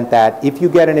prevent that. If you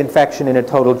get an infection in a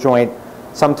total joint,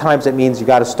 sometimes it means you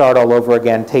got to start all over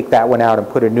again, take that one out and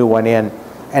put a new one in,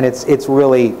 and it's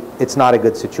not a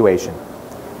good situation.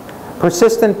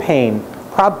 Persistent pain.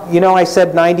 I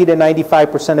said 90 to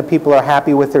 95% of people are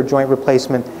happy with their joint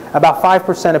replacement. About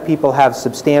 5% of people have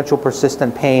substantial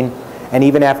persistent pain, and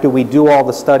even after we do all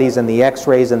the studies and the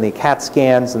x-rays and the CAT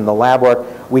scans and the lab work,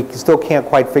 we still can't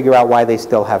quite figure out why they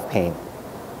still have pain.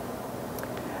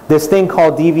 This thing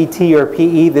called DVT or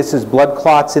PE, this is blood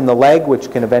clots in the leg,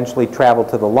 which can eventually travel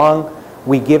to the lung.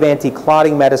 We give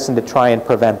anti-clotting medicine to try and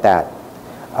prevent that.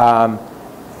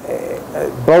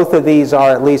 Both of these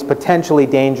are at least potentially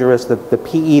dangerous. The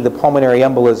PE, the pulmonary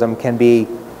embolism, can be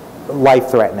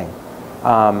life-threatening.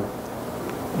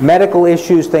 Medical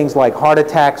issues, things like heart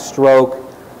attack, stroke,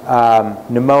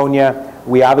 pneumonia,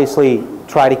 we obviously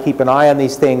try to keep an eye on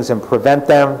these things and prevent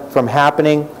them from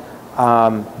happening.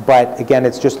 But again,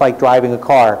 it's just like driving a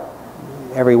car.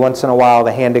 Every once in a while,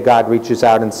 the hand of God reaches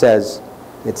out and says,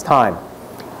 it's time.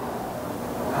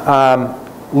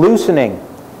 Loosening.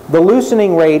 The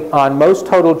loosening rate on most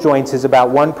total joints is about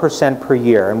 1% per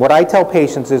year. And what I tell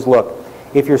patients is, look,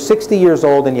 if you're 60 years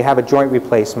old and you have a joint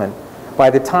replacement, by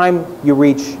the time you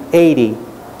reach 80,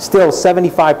 still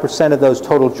 75% of those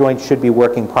total joints should be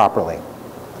working properly.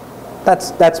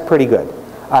 That's pretty good.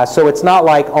 So it's not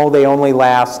like, oh, they only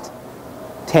last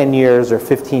 10 years or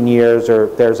 15 years, or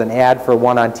there's an ad for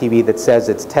one on TV that says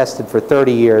it's tested for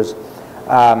 30 years.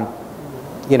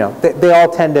 You know, they all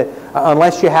tend to,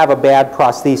 unless you have a bad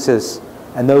prosthesis,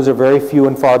 and those are very few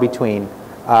and far between,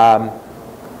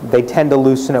 they tend to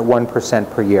loosen at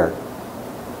 1% per year.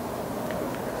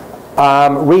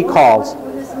 Recalls.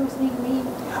 What does loosening mean?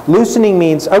 Loosening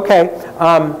means, okay,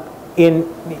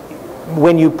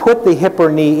 when you put the hip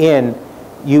or knee in,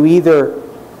 you either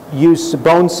use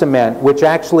bone cement, which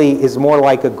actually is more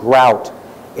like a grout.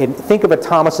 Think of a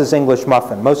Thomas's English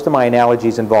muffin. Most of my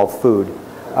analogies involve food.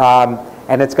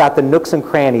 And it's got the nooks and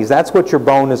crannies. That's what your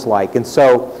bone is like. And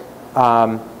so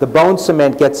the bone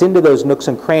cement gets into those nooks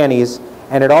and crannies,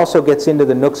 and it also gets into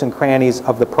the nooks and crannies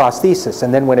of the prosthesis.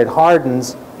 And then when it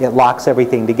hardens, it locks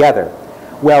everything together.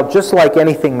 Well, just like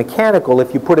anything mechanical,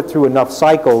 if you put it through enough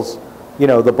cycles, you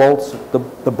know, the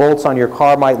bolts on your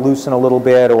car might loosen a little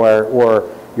bit, or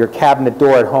your cabinet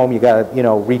door at home, you got to, you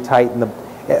know, retighten the.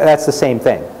 That's the same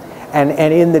thing. And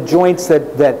in the joints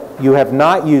that you have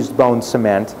not used bone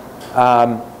cement,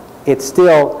 it's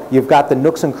still, you've got the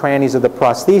nooks and crannies of the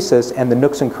prosthesis and the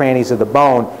nooks and crannies of the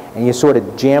bone, and you sort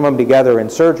of jam them together in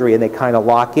surgery and they kind of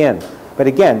lock in. But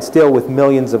again, still with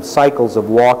millions of cycles of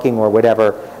walking or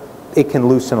whatever, it can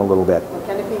loosen a little bit. Well,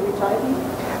 can it be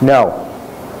retightened? No.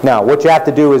 No, what you have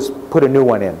to do is put a new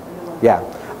one in. Yeah.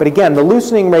 But again, the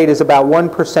loosening rate is about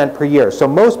 1% per year. So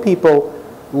most people,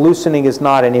 loosening is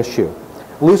not an issue.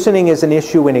 Loosening is an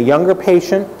issue in a younger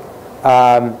patient,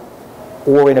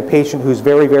 or in a patient who's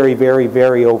very, very, very,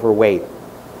 very overweight.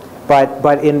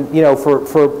 But in, you know,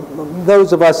 for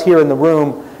those of us here in the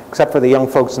room, except for the young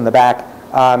folks in the back,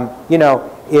 you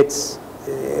know, it's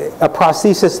a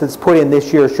prosthesis that's put in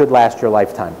this year should last your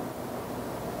lifetime.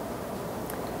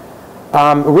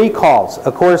 Recalls.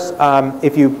 Of course,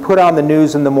 if you put on the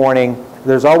news in the morning,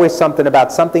 there's always something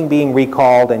about something being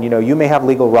recalled, and you know, you may have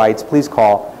legal rights, please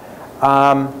call.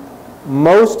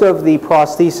 Most of the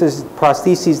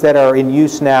prostheses that are in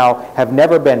use now have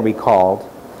never been recalled.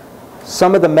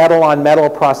 Some of the metal-on-metal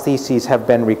prostheses have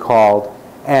been recalled,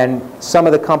 and some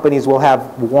of the companies will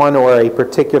have one or a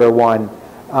particular one.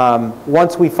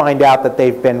 Once we find out that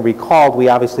they've been recalled, we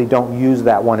obviously don't use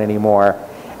that one anymore.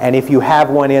 And if you have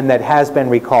one in that has been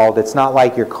recalled, it's not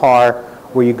like your car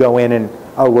where you go in and,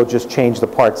 oh, we'll just change the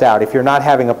parts out. If you're not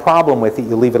having a problem with it,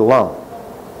 you leave it alone.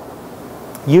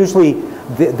 Usually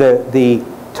the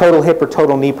total hip or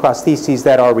total knee prostheses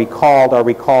that are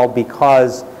recalled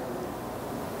because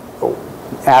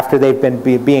after they've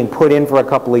been being put in for a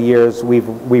couple of years,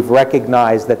 we've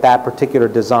recognized that that particular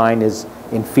design is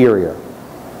inferior.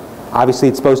 Obviously,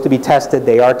 it's supposed to be tested.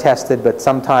 They are tested, but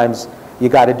sometimes you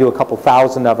got to do a couple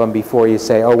thousand of them before you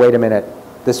say, oh, wait a minute,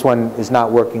 this one is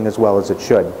not working as well as it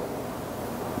should.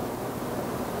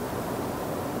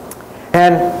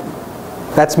 And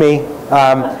that's me.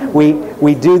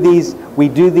 We do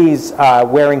these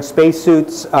wearing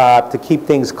spacesuits to keep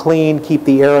things clean, keep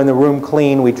the air in the room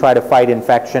clean. We try to fight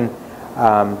infection,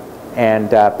 and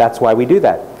that's why we do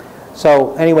that.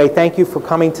 So anyway, thank you for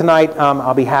coming tonight.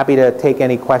 I'll be happy to take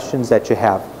any questions that you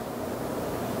have.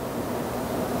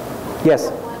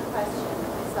 Yes? One question.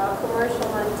 I saw a commercial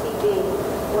on TV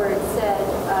where it said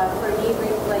for knee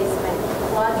replacement,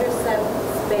 quadriceps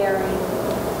sparing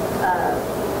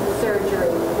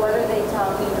surgery. What are they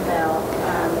talking about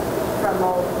from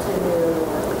old to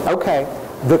new? Okay.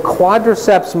 The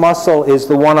quadriceps muscle is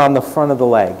the one on the front of the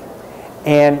leg.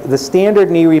 And the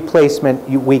standard knee replacement,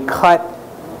 we cut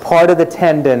part of the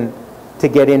tendon to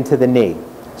get into the knee.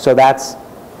 So that's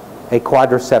a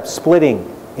quadriceps splitting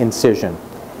incision.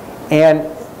 And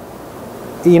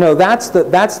you know, that's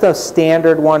the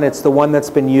standard one. It's the one that's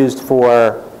been used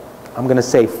for, I'm going to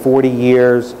say, 40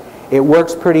 years. It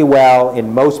works pretty well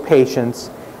in most patients.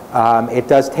 It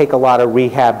does take a lot of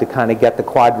rehab to kind of get the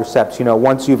quadriceps. You know,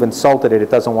 once you've insulted it, it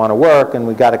doesn't want to work, and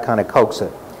we've got to kind of coax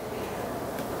it.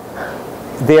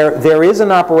 There is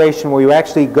an operation where you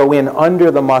actually go in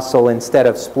under the muscle instead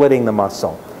of splitting the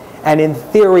muscle. And in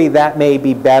theory, that may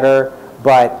be better,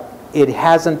 but it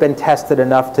hasn't been tested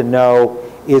enough to know,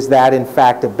 is that in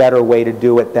fact a better way to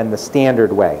do it than the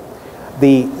standard way.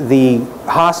 The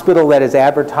hospital that is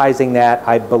advertising that,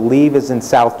 I believe, is in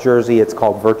South Jersey. It's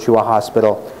called Virtua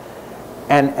Hospital.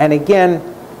 And again,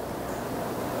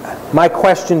 my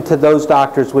question to those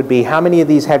doctors would be, how many of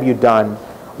these have you done?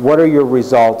 What are your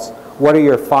results? What are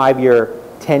your 5-year,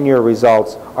 10-year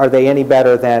results? Are they any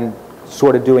better than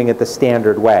sort of doing it the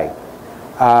standard way?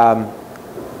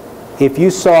 If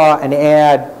you saw an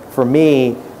ad for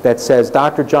me that says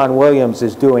Dr. John Williams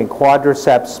is doing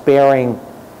quadriceps sparing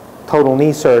total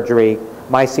knee surgery,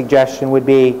 my suggestion would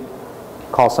be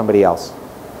call somebody else.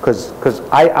 Because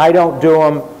I don't do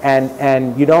them,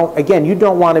 and you don't, again, you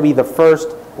don't want to be the first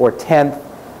or 10th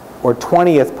or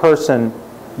 20th person.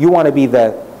 You want to be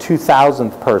the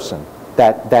 2000th person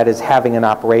that is having an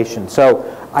operation.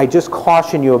 So I just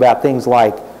caution you about things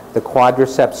like the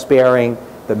quadriceps sparing,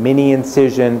 the mini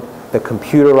incision, the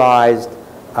computerized.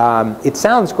 It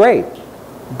sounds great,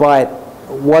 but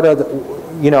what are the,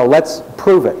 let's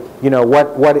prove it.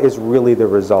 What is really the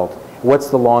result? What's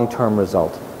the long-term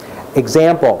result?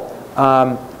 Example,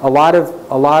 a lot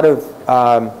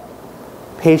of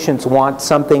patients want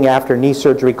something after knee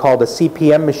surgery called a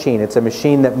CPM machine. It's a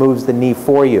machine that moves the knee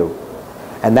for you.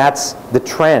 And that's the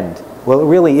trend. Well, it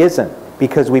really isn't,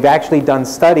 because we've actually done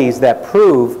studies that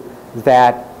prove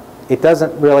that it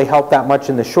doesn't really help that much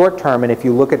in the short term. And if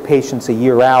you look at patients a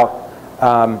year out,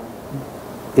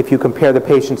 if you compare the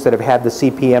patients that have had the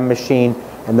CPM machine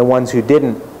and the ones who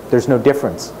didn't, there's no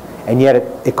difference. And yet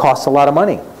it costs a lot of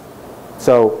money.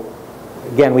 So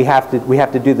again, we have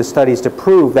to do the studies to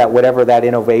prove that whatever that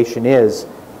innovation is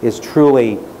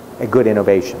truly a good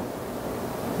innovation.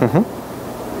 Mm-hmm.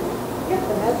 You have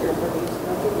to measure for these,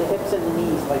 don't you? The hips and the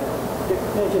knees, like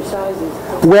measure sizes.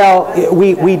 Well,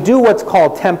 we do what's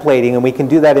called templating, and we can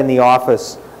do that in the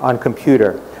office on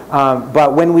computer.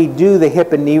 But when we do the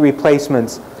hip and knee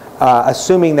replacements,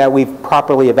 assuming that we've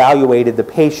properly evaluated the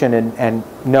patient and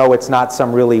know it's not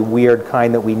some really weird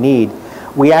kind that we need,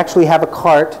 we actually have a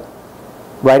cart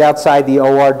right outside the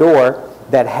OR door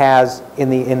that has,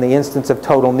 in the instance of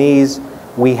total knees,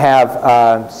 we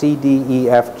have C, D, E,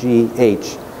 F, G,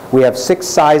 H. We have 6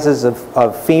 sizes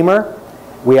of femur.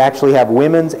 We actually have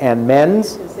women's and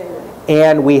men's.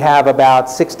 And we have about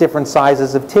 6 different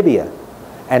sizes of tibia.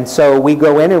 And so we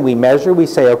go in and we measure. We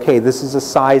say, okay, this is a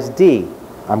size D.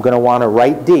 I'm going to want to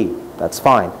write D. That's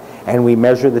fine. And we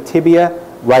measure the tibia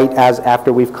right as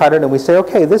after we've cut it, and we say,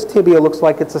 okay, this tibia looks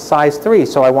like it's a size 3,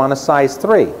 so I want a size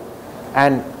 3.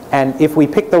 And if we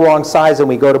pick the wrong size and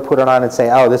we go to put it on and say,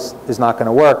 oh, this is not going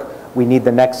to work, we need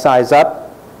the next size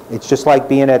up. It's just like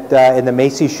being at in the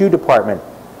Macy's shoe department.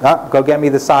 Oh, go get me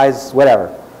the size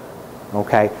whatever.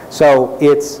 Okay, so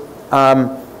it's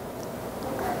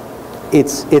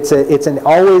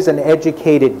always an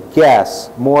educated guess,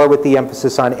 more with the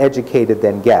emphasis on educated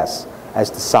than guess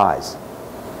as to size.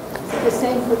 The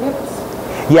same for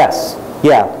hips? Yes,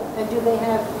 yeah. And do they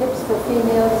have hips for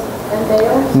females and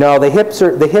males? No, the hips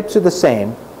are the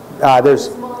same.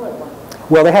 There's Smaller ones.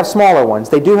 Well, they have smaller ones.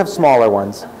 They do have smaller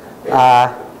ones.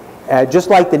 Just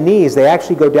like the knees, they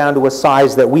actually go down to a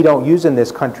size that we don't use in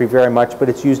this country very much, but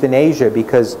it's used in Asia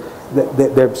because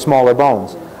they're smaller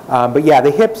bones. But yeah,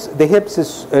 the hips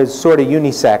is sort of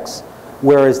unisex,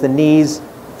 whereas the knees,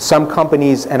 some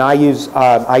companies, and I use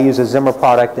a Zimmer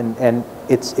product, and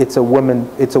it's a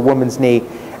woman's knee,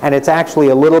 and it's actually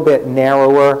a little bit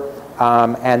narrower,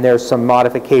 and there's some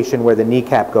modification where the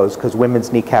kneecap goes, because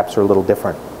women's kneecaps are a little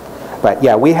different. But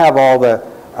yeah, we have all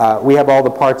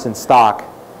the parts in stock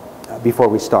before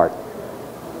we start.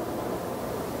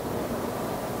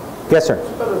 Yes, sir.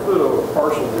 What's the benefit of a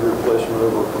partial knee replacement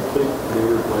over a complete knee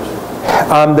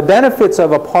replacement? The benefits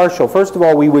of a partial, first of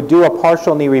all, we would do a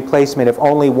partial knee replacement if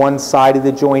only one side of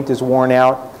the joint is worn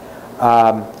out.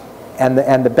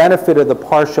 And the benefit of the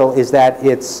partial is that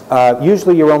it's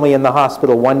usually you're only in the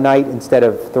hospital one night instead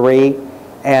of 3,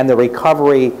 and the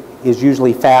recovery is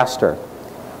usually faster.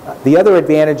 The other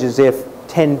advantage is if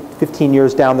 10, 15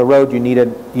 years down the road you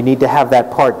need to have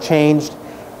that part changed,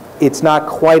 it's not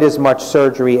quite as much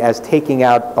surgery as taking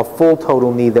out a full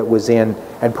total knee that was in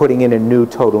and putting in a new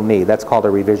total knee. That's called a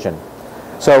revision.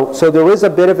 So there is a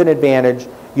bit of an advantage.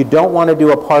 You don't want to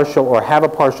do a partial or have a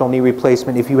partial knee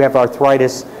replacement if you have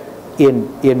arthritis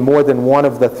in more than one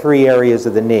of the 3 areas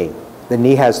of the knee. The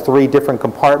knee has 3 different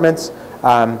compartments.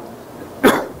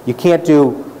 You can't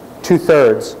do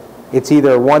 2/3. It's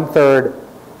either 1/3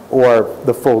 or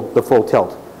the full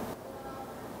tilt.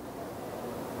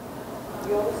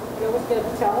 You always get a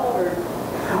patella, or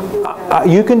can you do it?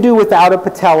 You can do without a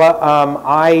patella.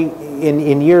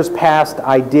 In years past,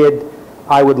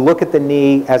 I would look at the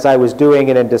knee as I was doing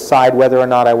it and decide whether or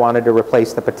not I wanted to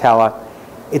replace the patella.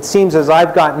 It seems as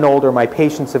I've gotten older, my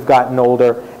patients have gotten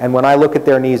older, and when I look at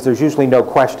their knees, there's usually no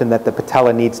question that the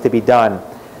patella needs to be done.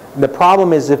 The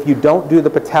problem is if you don't do the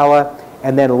patella,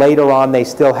 and then later on they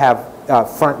still have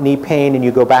front knee pain, and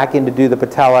you go back in to do the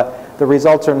patella, the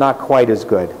results are not quite as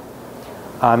good.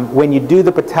 When you do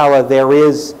the patella, there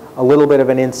is a little bit of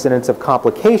an incidence of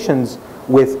complications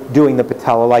with doing the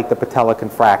patella, like the patella can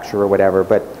fracture or whatever,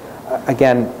 but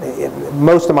again,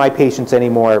 most of my patients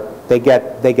anymore, they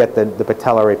get the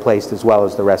patella replaced as well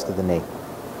as the rest of the knee.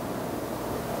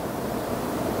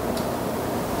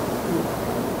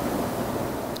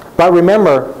 But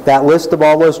remember, that list of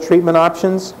all those treatment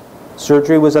options,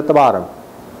 surgery was at the bottom.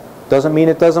 Doesn't mean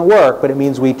it doesn't work, but it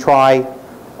means we try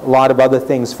a lot of other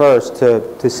things first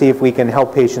to see if we can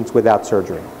help patients without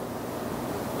surgery.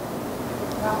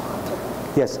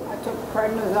 Yes? I took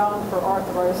prednisone for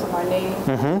arthritis in my knee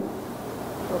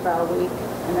for about a week,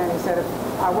 and then he said if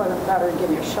I wasn't better, he'd give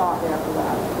me a shot after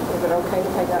that. Is it okay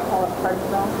to take that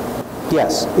prednisone?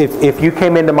 Yes. If you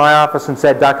came into my office and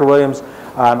said, Dr. Williams,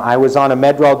 I was on a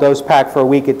Medrol dose pack for a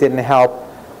week, it didn't help,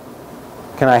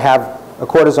 can I have a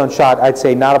cortisone shot? I'd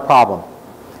say not a problem.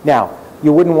 Now,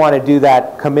 you wouldn't want to do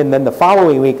that, come in then the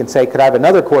following week and say, could I have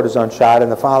another cortisone shot,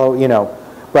 and the follow, you know,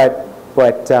 but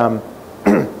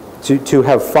to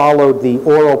have followed the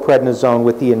oral prednisone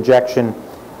with the injection,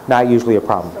 not usually a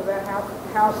problem. So then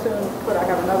how soon could I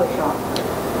have another shot?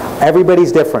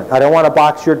 Everybody's different. I don't want to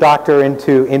box your doctor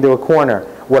into a corner.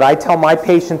 What I tell my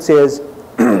patients is,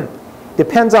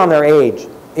 depends on their age.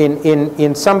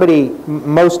 In somebody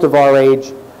most of our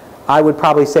age, I would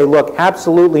probably say, look,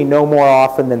 absolutely no more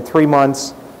often than 3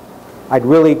 months. I'd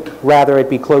really rather it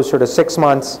be closer to 6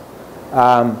 months.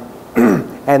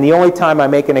 And the only time I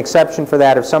make an exception for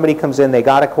that, if somebody comes in, they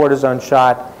got a cortisone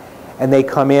shot, and they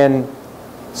come in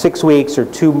 6 weeks or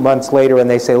 2 months later and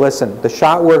they say, listen, the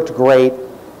shot worked great,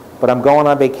 but I'm going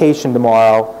on vacation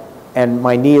tomorrow and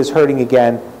my knee is hurting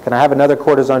again. Can I have another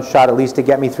cortisone shot at least to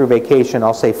get me through vacation?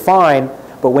 I'll say, fine,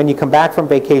 but when you come back from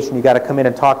vacation, you got to come in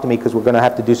and talk to me because we're going to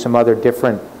have to do some other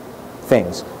different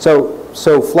things.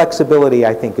 So flexibility,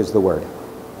 I think, is the word.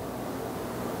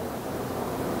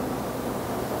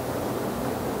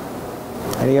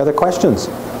 Any other questions?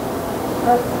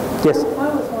 Yes? I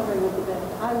was wondering with the bend,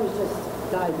 I was just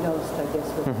diagnosed, I guess,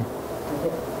 with a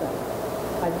hip.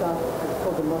 I thought I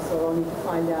pulled a muscle only to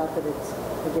find out that it's,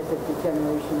 I guess, a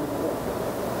degeneration of the hip.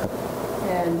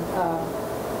 And,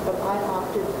 but I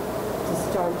opted to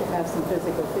start to have some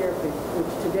physical therapy, which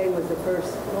today was the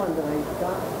first one that I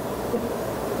got.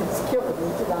 It's killing me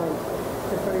tonight,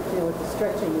 the first, you know, with the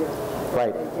stretching years.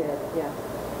 Right. I did, yeah.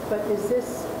 But is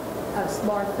this a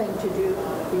smart thing to do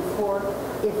before,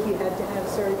 if you had to have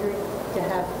surgery, to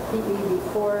have PE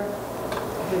before,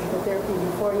 physical therapy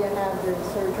before you have the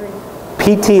surgery?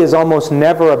 PT is almost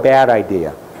never a bad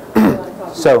idea.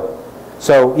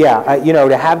 So yeah, you know,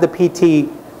 to have the PT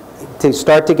to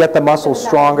start to get the muscles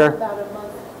stronger, About a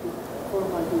month, 4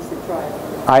 months, you should try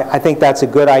it. I think that's a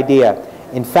good idea.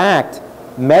 In fact,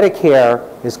 Medicare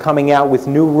is coming out with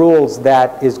new rules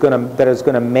that is going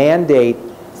to mandate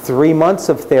 3 months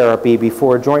of therapy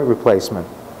before a joint replacement.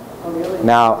 Oh, really?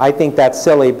 Now, I think that's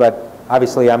silly, but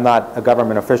obviously I'm not a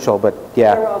government official, but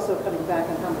yeah. They're also cutting back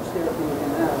on how much therapy you can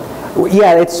have. Well,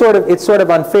 yeah, it's sort of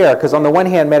unfair, because on the one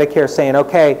hand, Medicare is saying,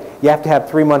 okay, you have to have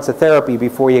 3 months of therapy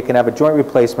before you can have a joint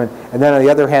replacement, and then on the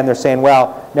other hand, they're saying,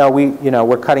 well, no,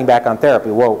 we're cutting back on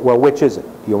therapy. Well, which is it?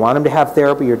 Do you want them to have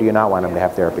therapy, or do you not want them to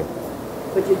have therapy?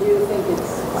 But you do think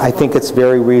it's... I think it's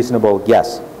very reasonable,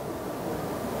 yes.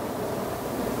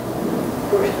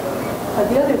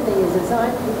 The other thing is you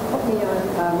put me on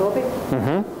Mobic,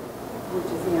 which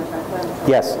is the anti-inflammatory.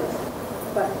 Yes.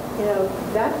 But, you know,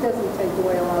 that doesn't take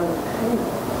away a lot of the pain.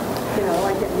 You know,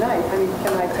 like at night, I mean,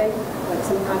 can I take, like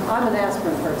I'm an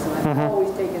aspirin person. I've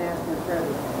always taken aspirin for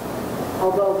everything.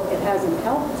 Although it hasn't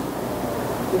helped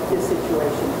with this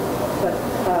situation. But,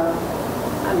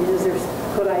 I mean,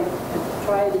 could I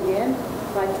try it again?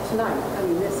 Like tonight? I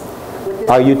mean, with this...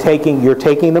 You're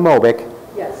taking the Mobic.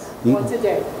 Yes, once a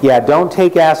day. Yeah, don't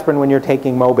take aspirin when you're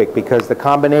taking Mobic, because the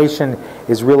combination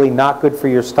is really not good for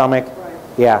your stomach. Right.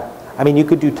 Yeah. I mean, you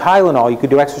could do Tylenol, you could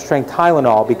do extra strength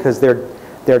Tylenol, because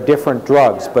they're different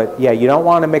drugs. Yeah. But yeah, you don't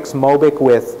want to mix Mobic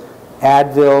with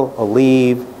Advil,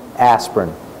 Aleve,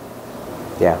 aspirin.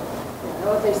 Yeah. You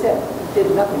know what they said? It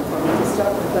did nothing for me to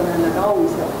start with them, and it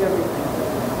always helped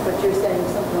everything. But you're saying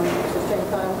something like extra strength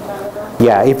Tylenol?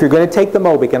 Yeah, if you're going to take the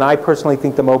Mobic, and I personally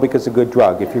think the Mobic is a good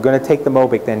drug, if you're going to take the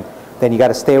Mobic, then you got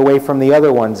to stay away from the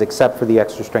other ones except for the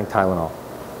extra strength Tylenol.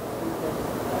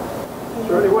 Is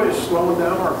there any way of slowing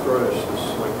down arthritis,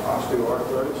 this like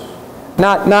osteoarthritis?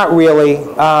 Not really,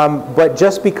 but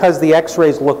just because the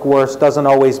x-rays look worse doesn't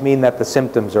always mean that the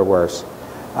symptoms are worse.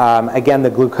 Again,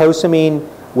 the glucosamine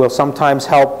will sometimes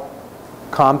help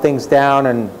calm things down,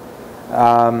 and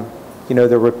you know,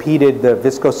 the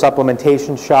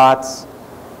viscosupplementation shots.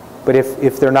 But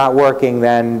if they're not working,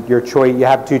 then you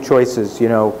have two choices. You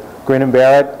know, grin and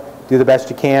bear it, do the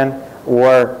best you can,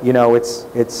 or you know,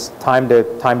 it's time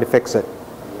to fix it.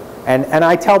 And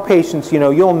I tell patients, you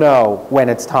know, you'll know when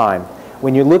it's time.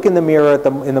 When you look in the mirror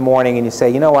in the morning and you say,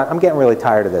 you know what, I'm getting really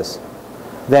tired of this,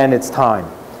 then it's time.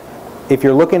 If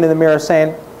you're looking in the mirror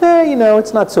saying, you know,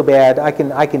 it's not so bad, I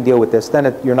can deal with this,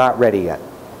 then you're not ready yet.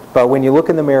 But when you look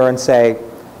in the mirror and say,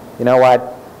 you know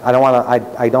what, I don't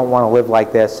want to live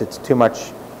like this, it's too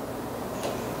much,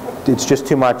 it's just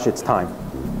too much, it's time.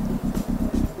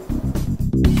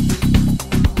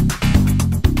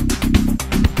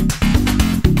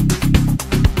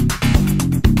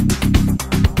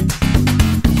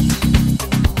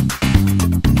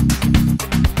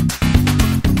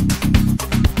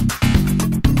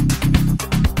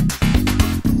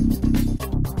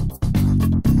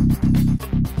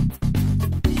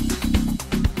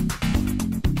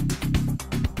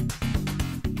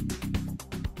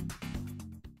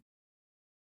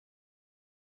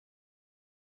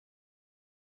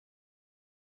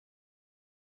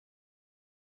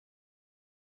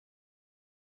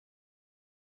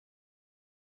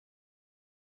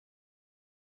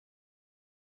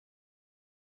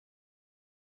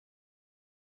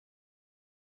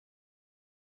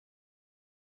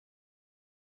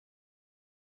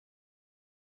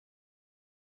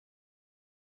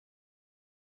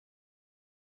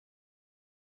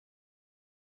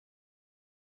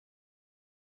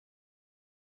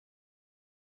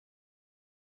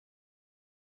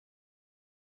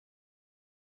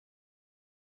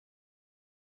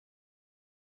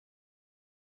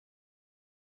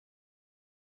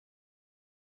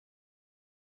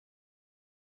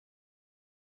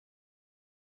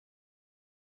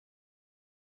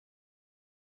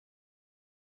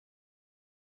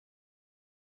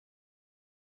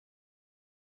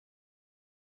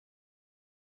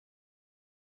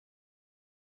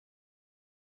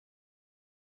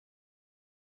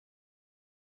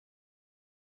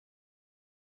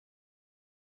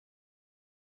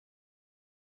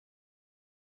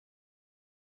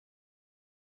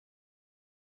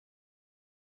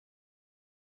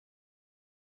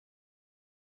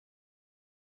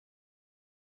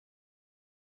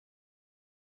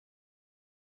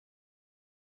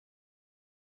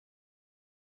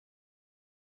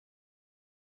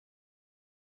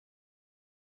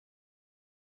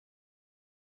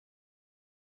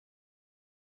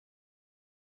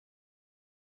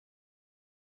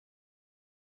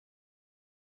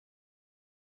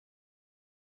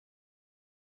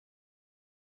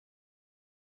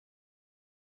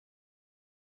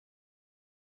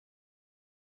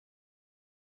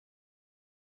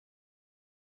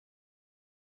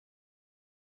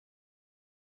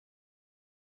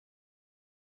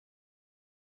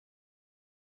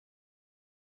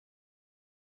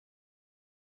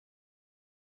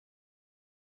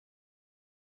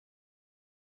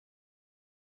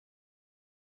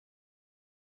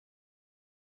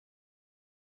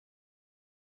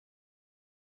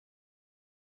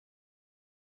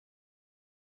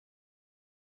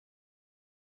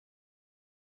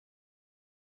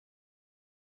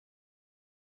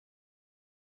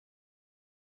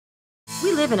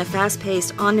 We live in a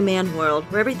fast-paced, on-demand world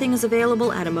where everything is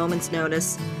available at a moment's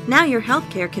notice. Now your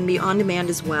healthcare can be on-demand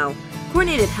as well.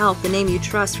 Coordinated Health, the name you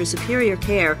trust for superior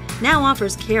care, now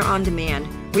offers Care on Demand,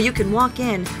 where you can walk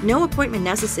in, no appointment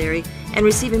necessary, and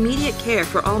receive immediate care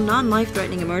for all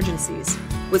non-life-threatening emergencies.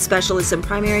 With specialists in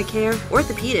primary care,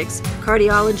 orthopedics,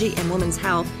 cardiology, and women's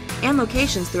health, and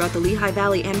locations throughout the Lehigh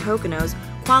Valley and Poconos,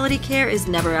 quality care is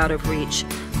never out of reach.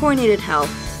 Coordinated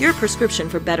Health, your prescription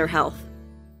for better health.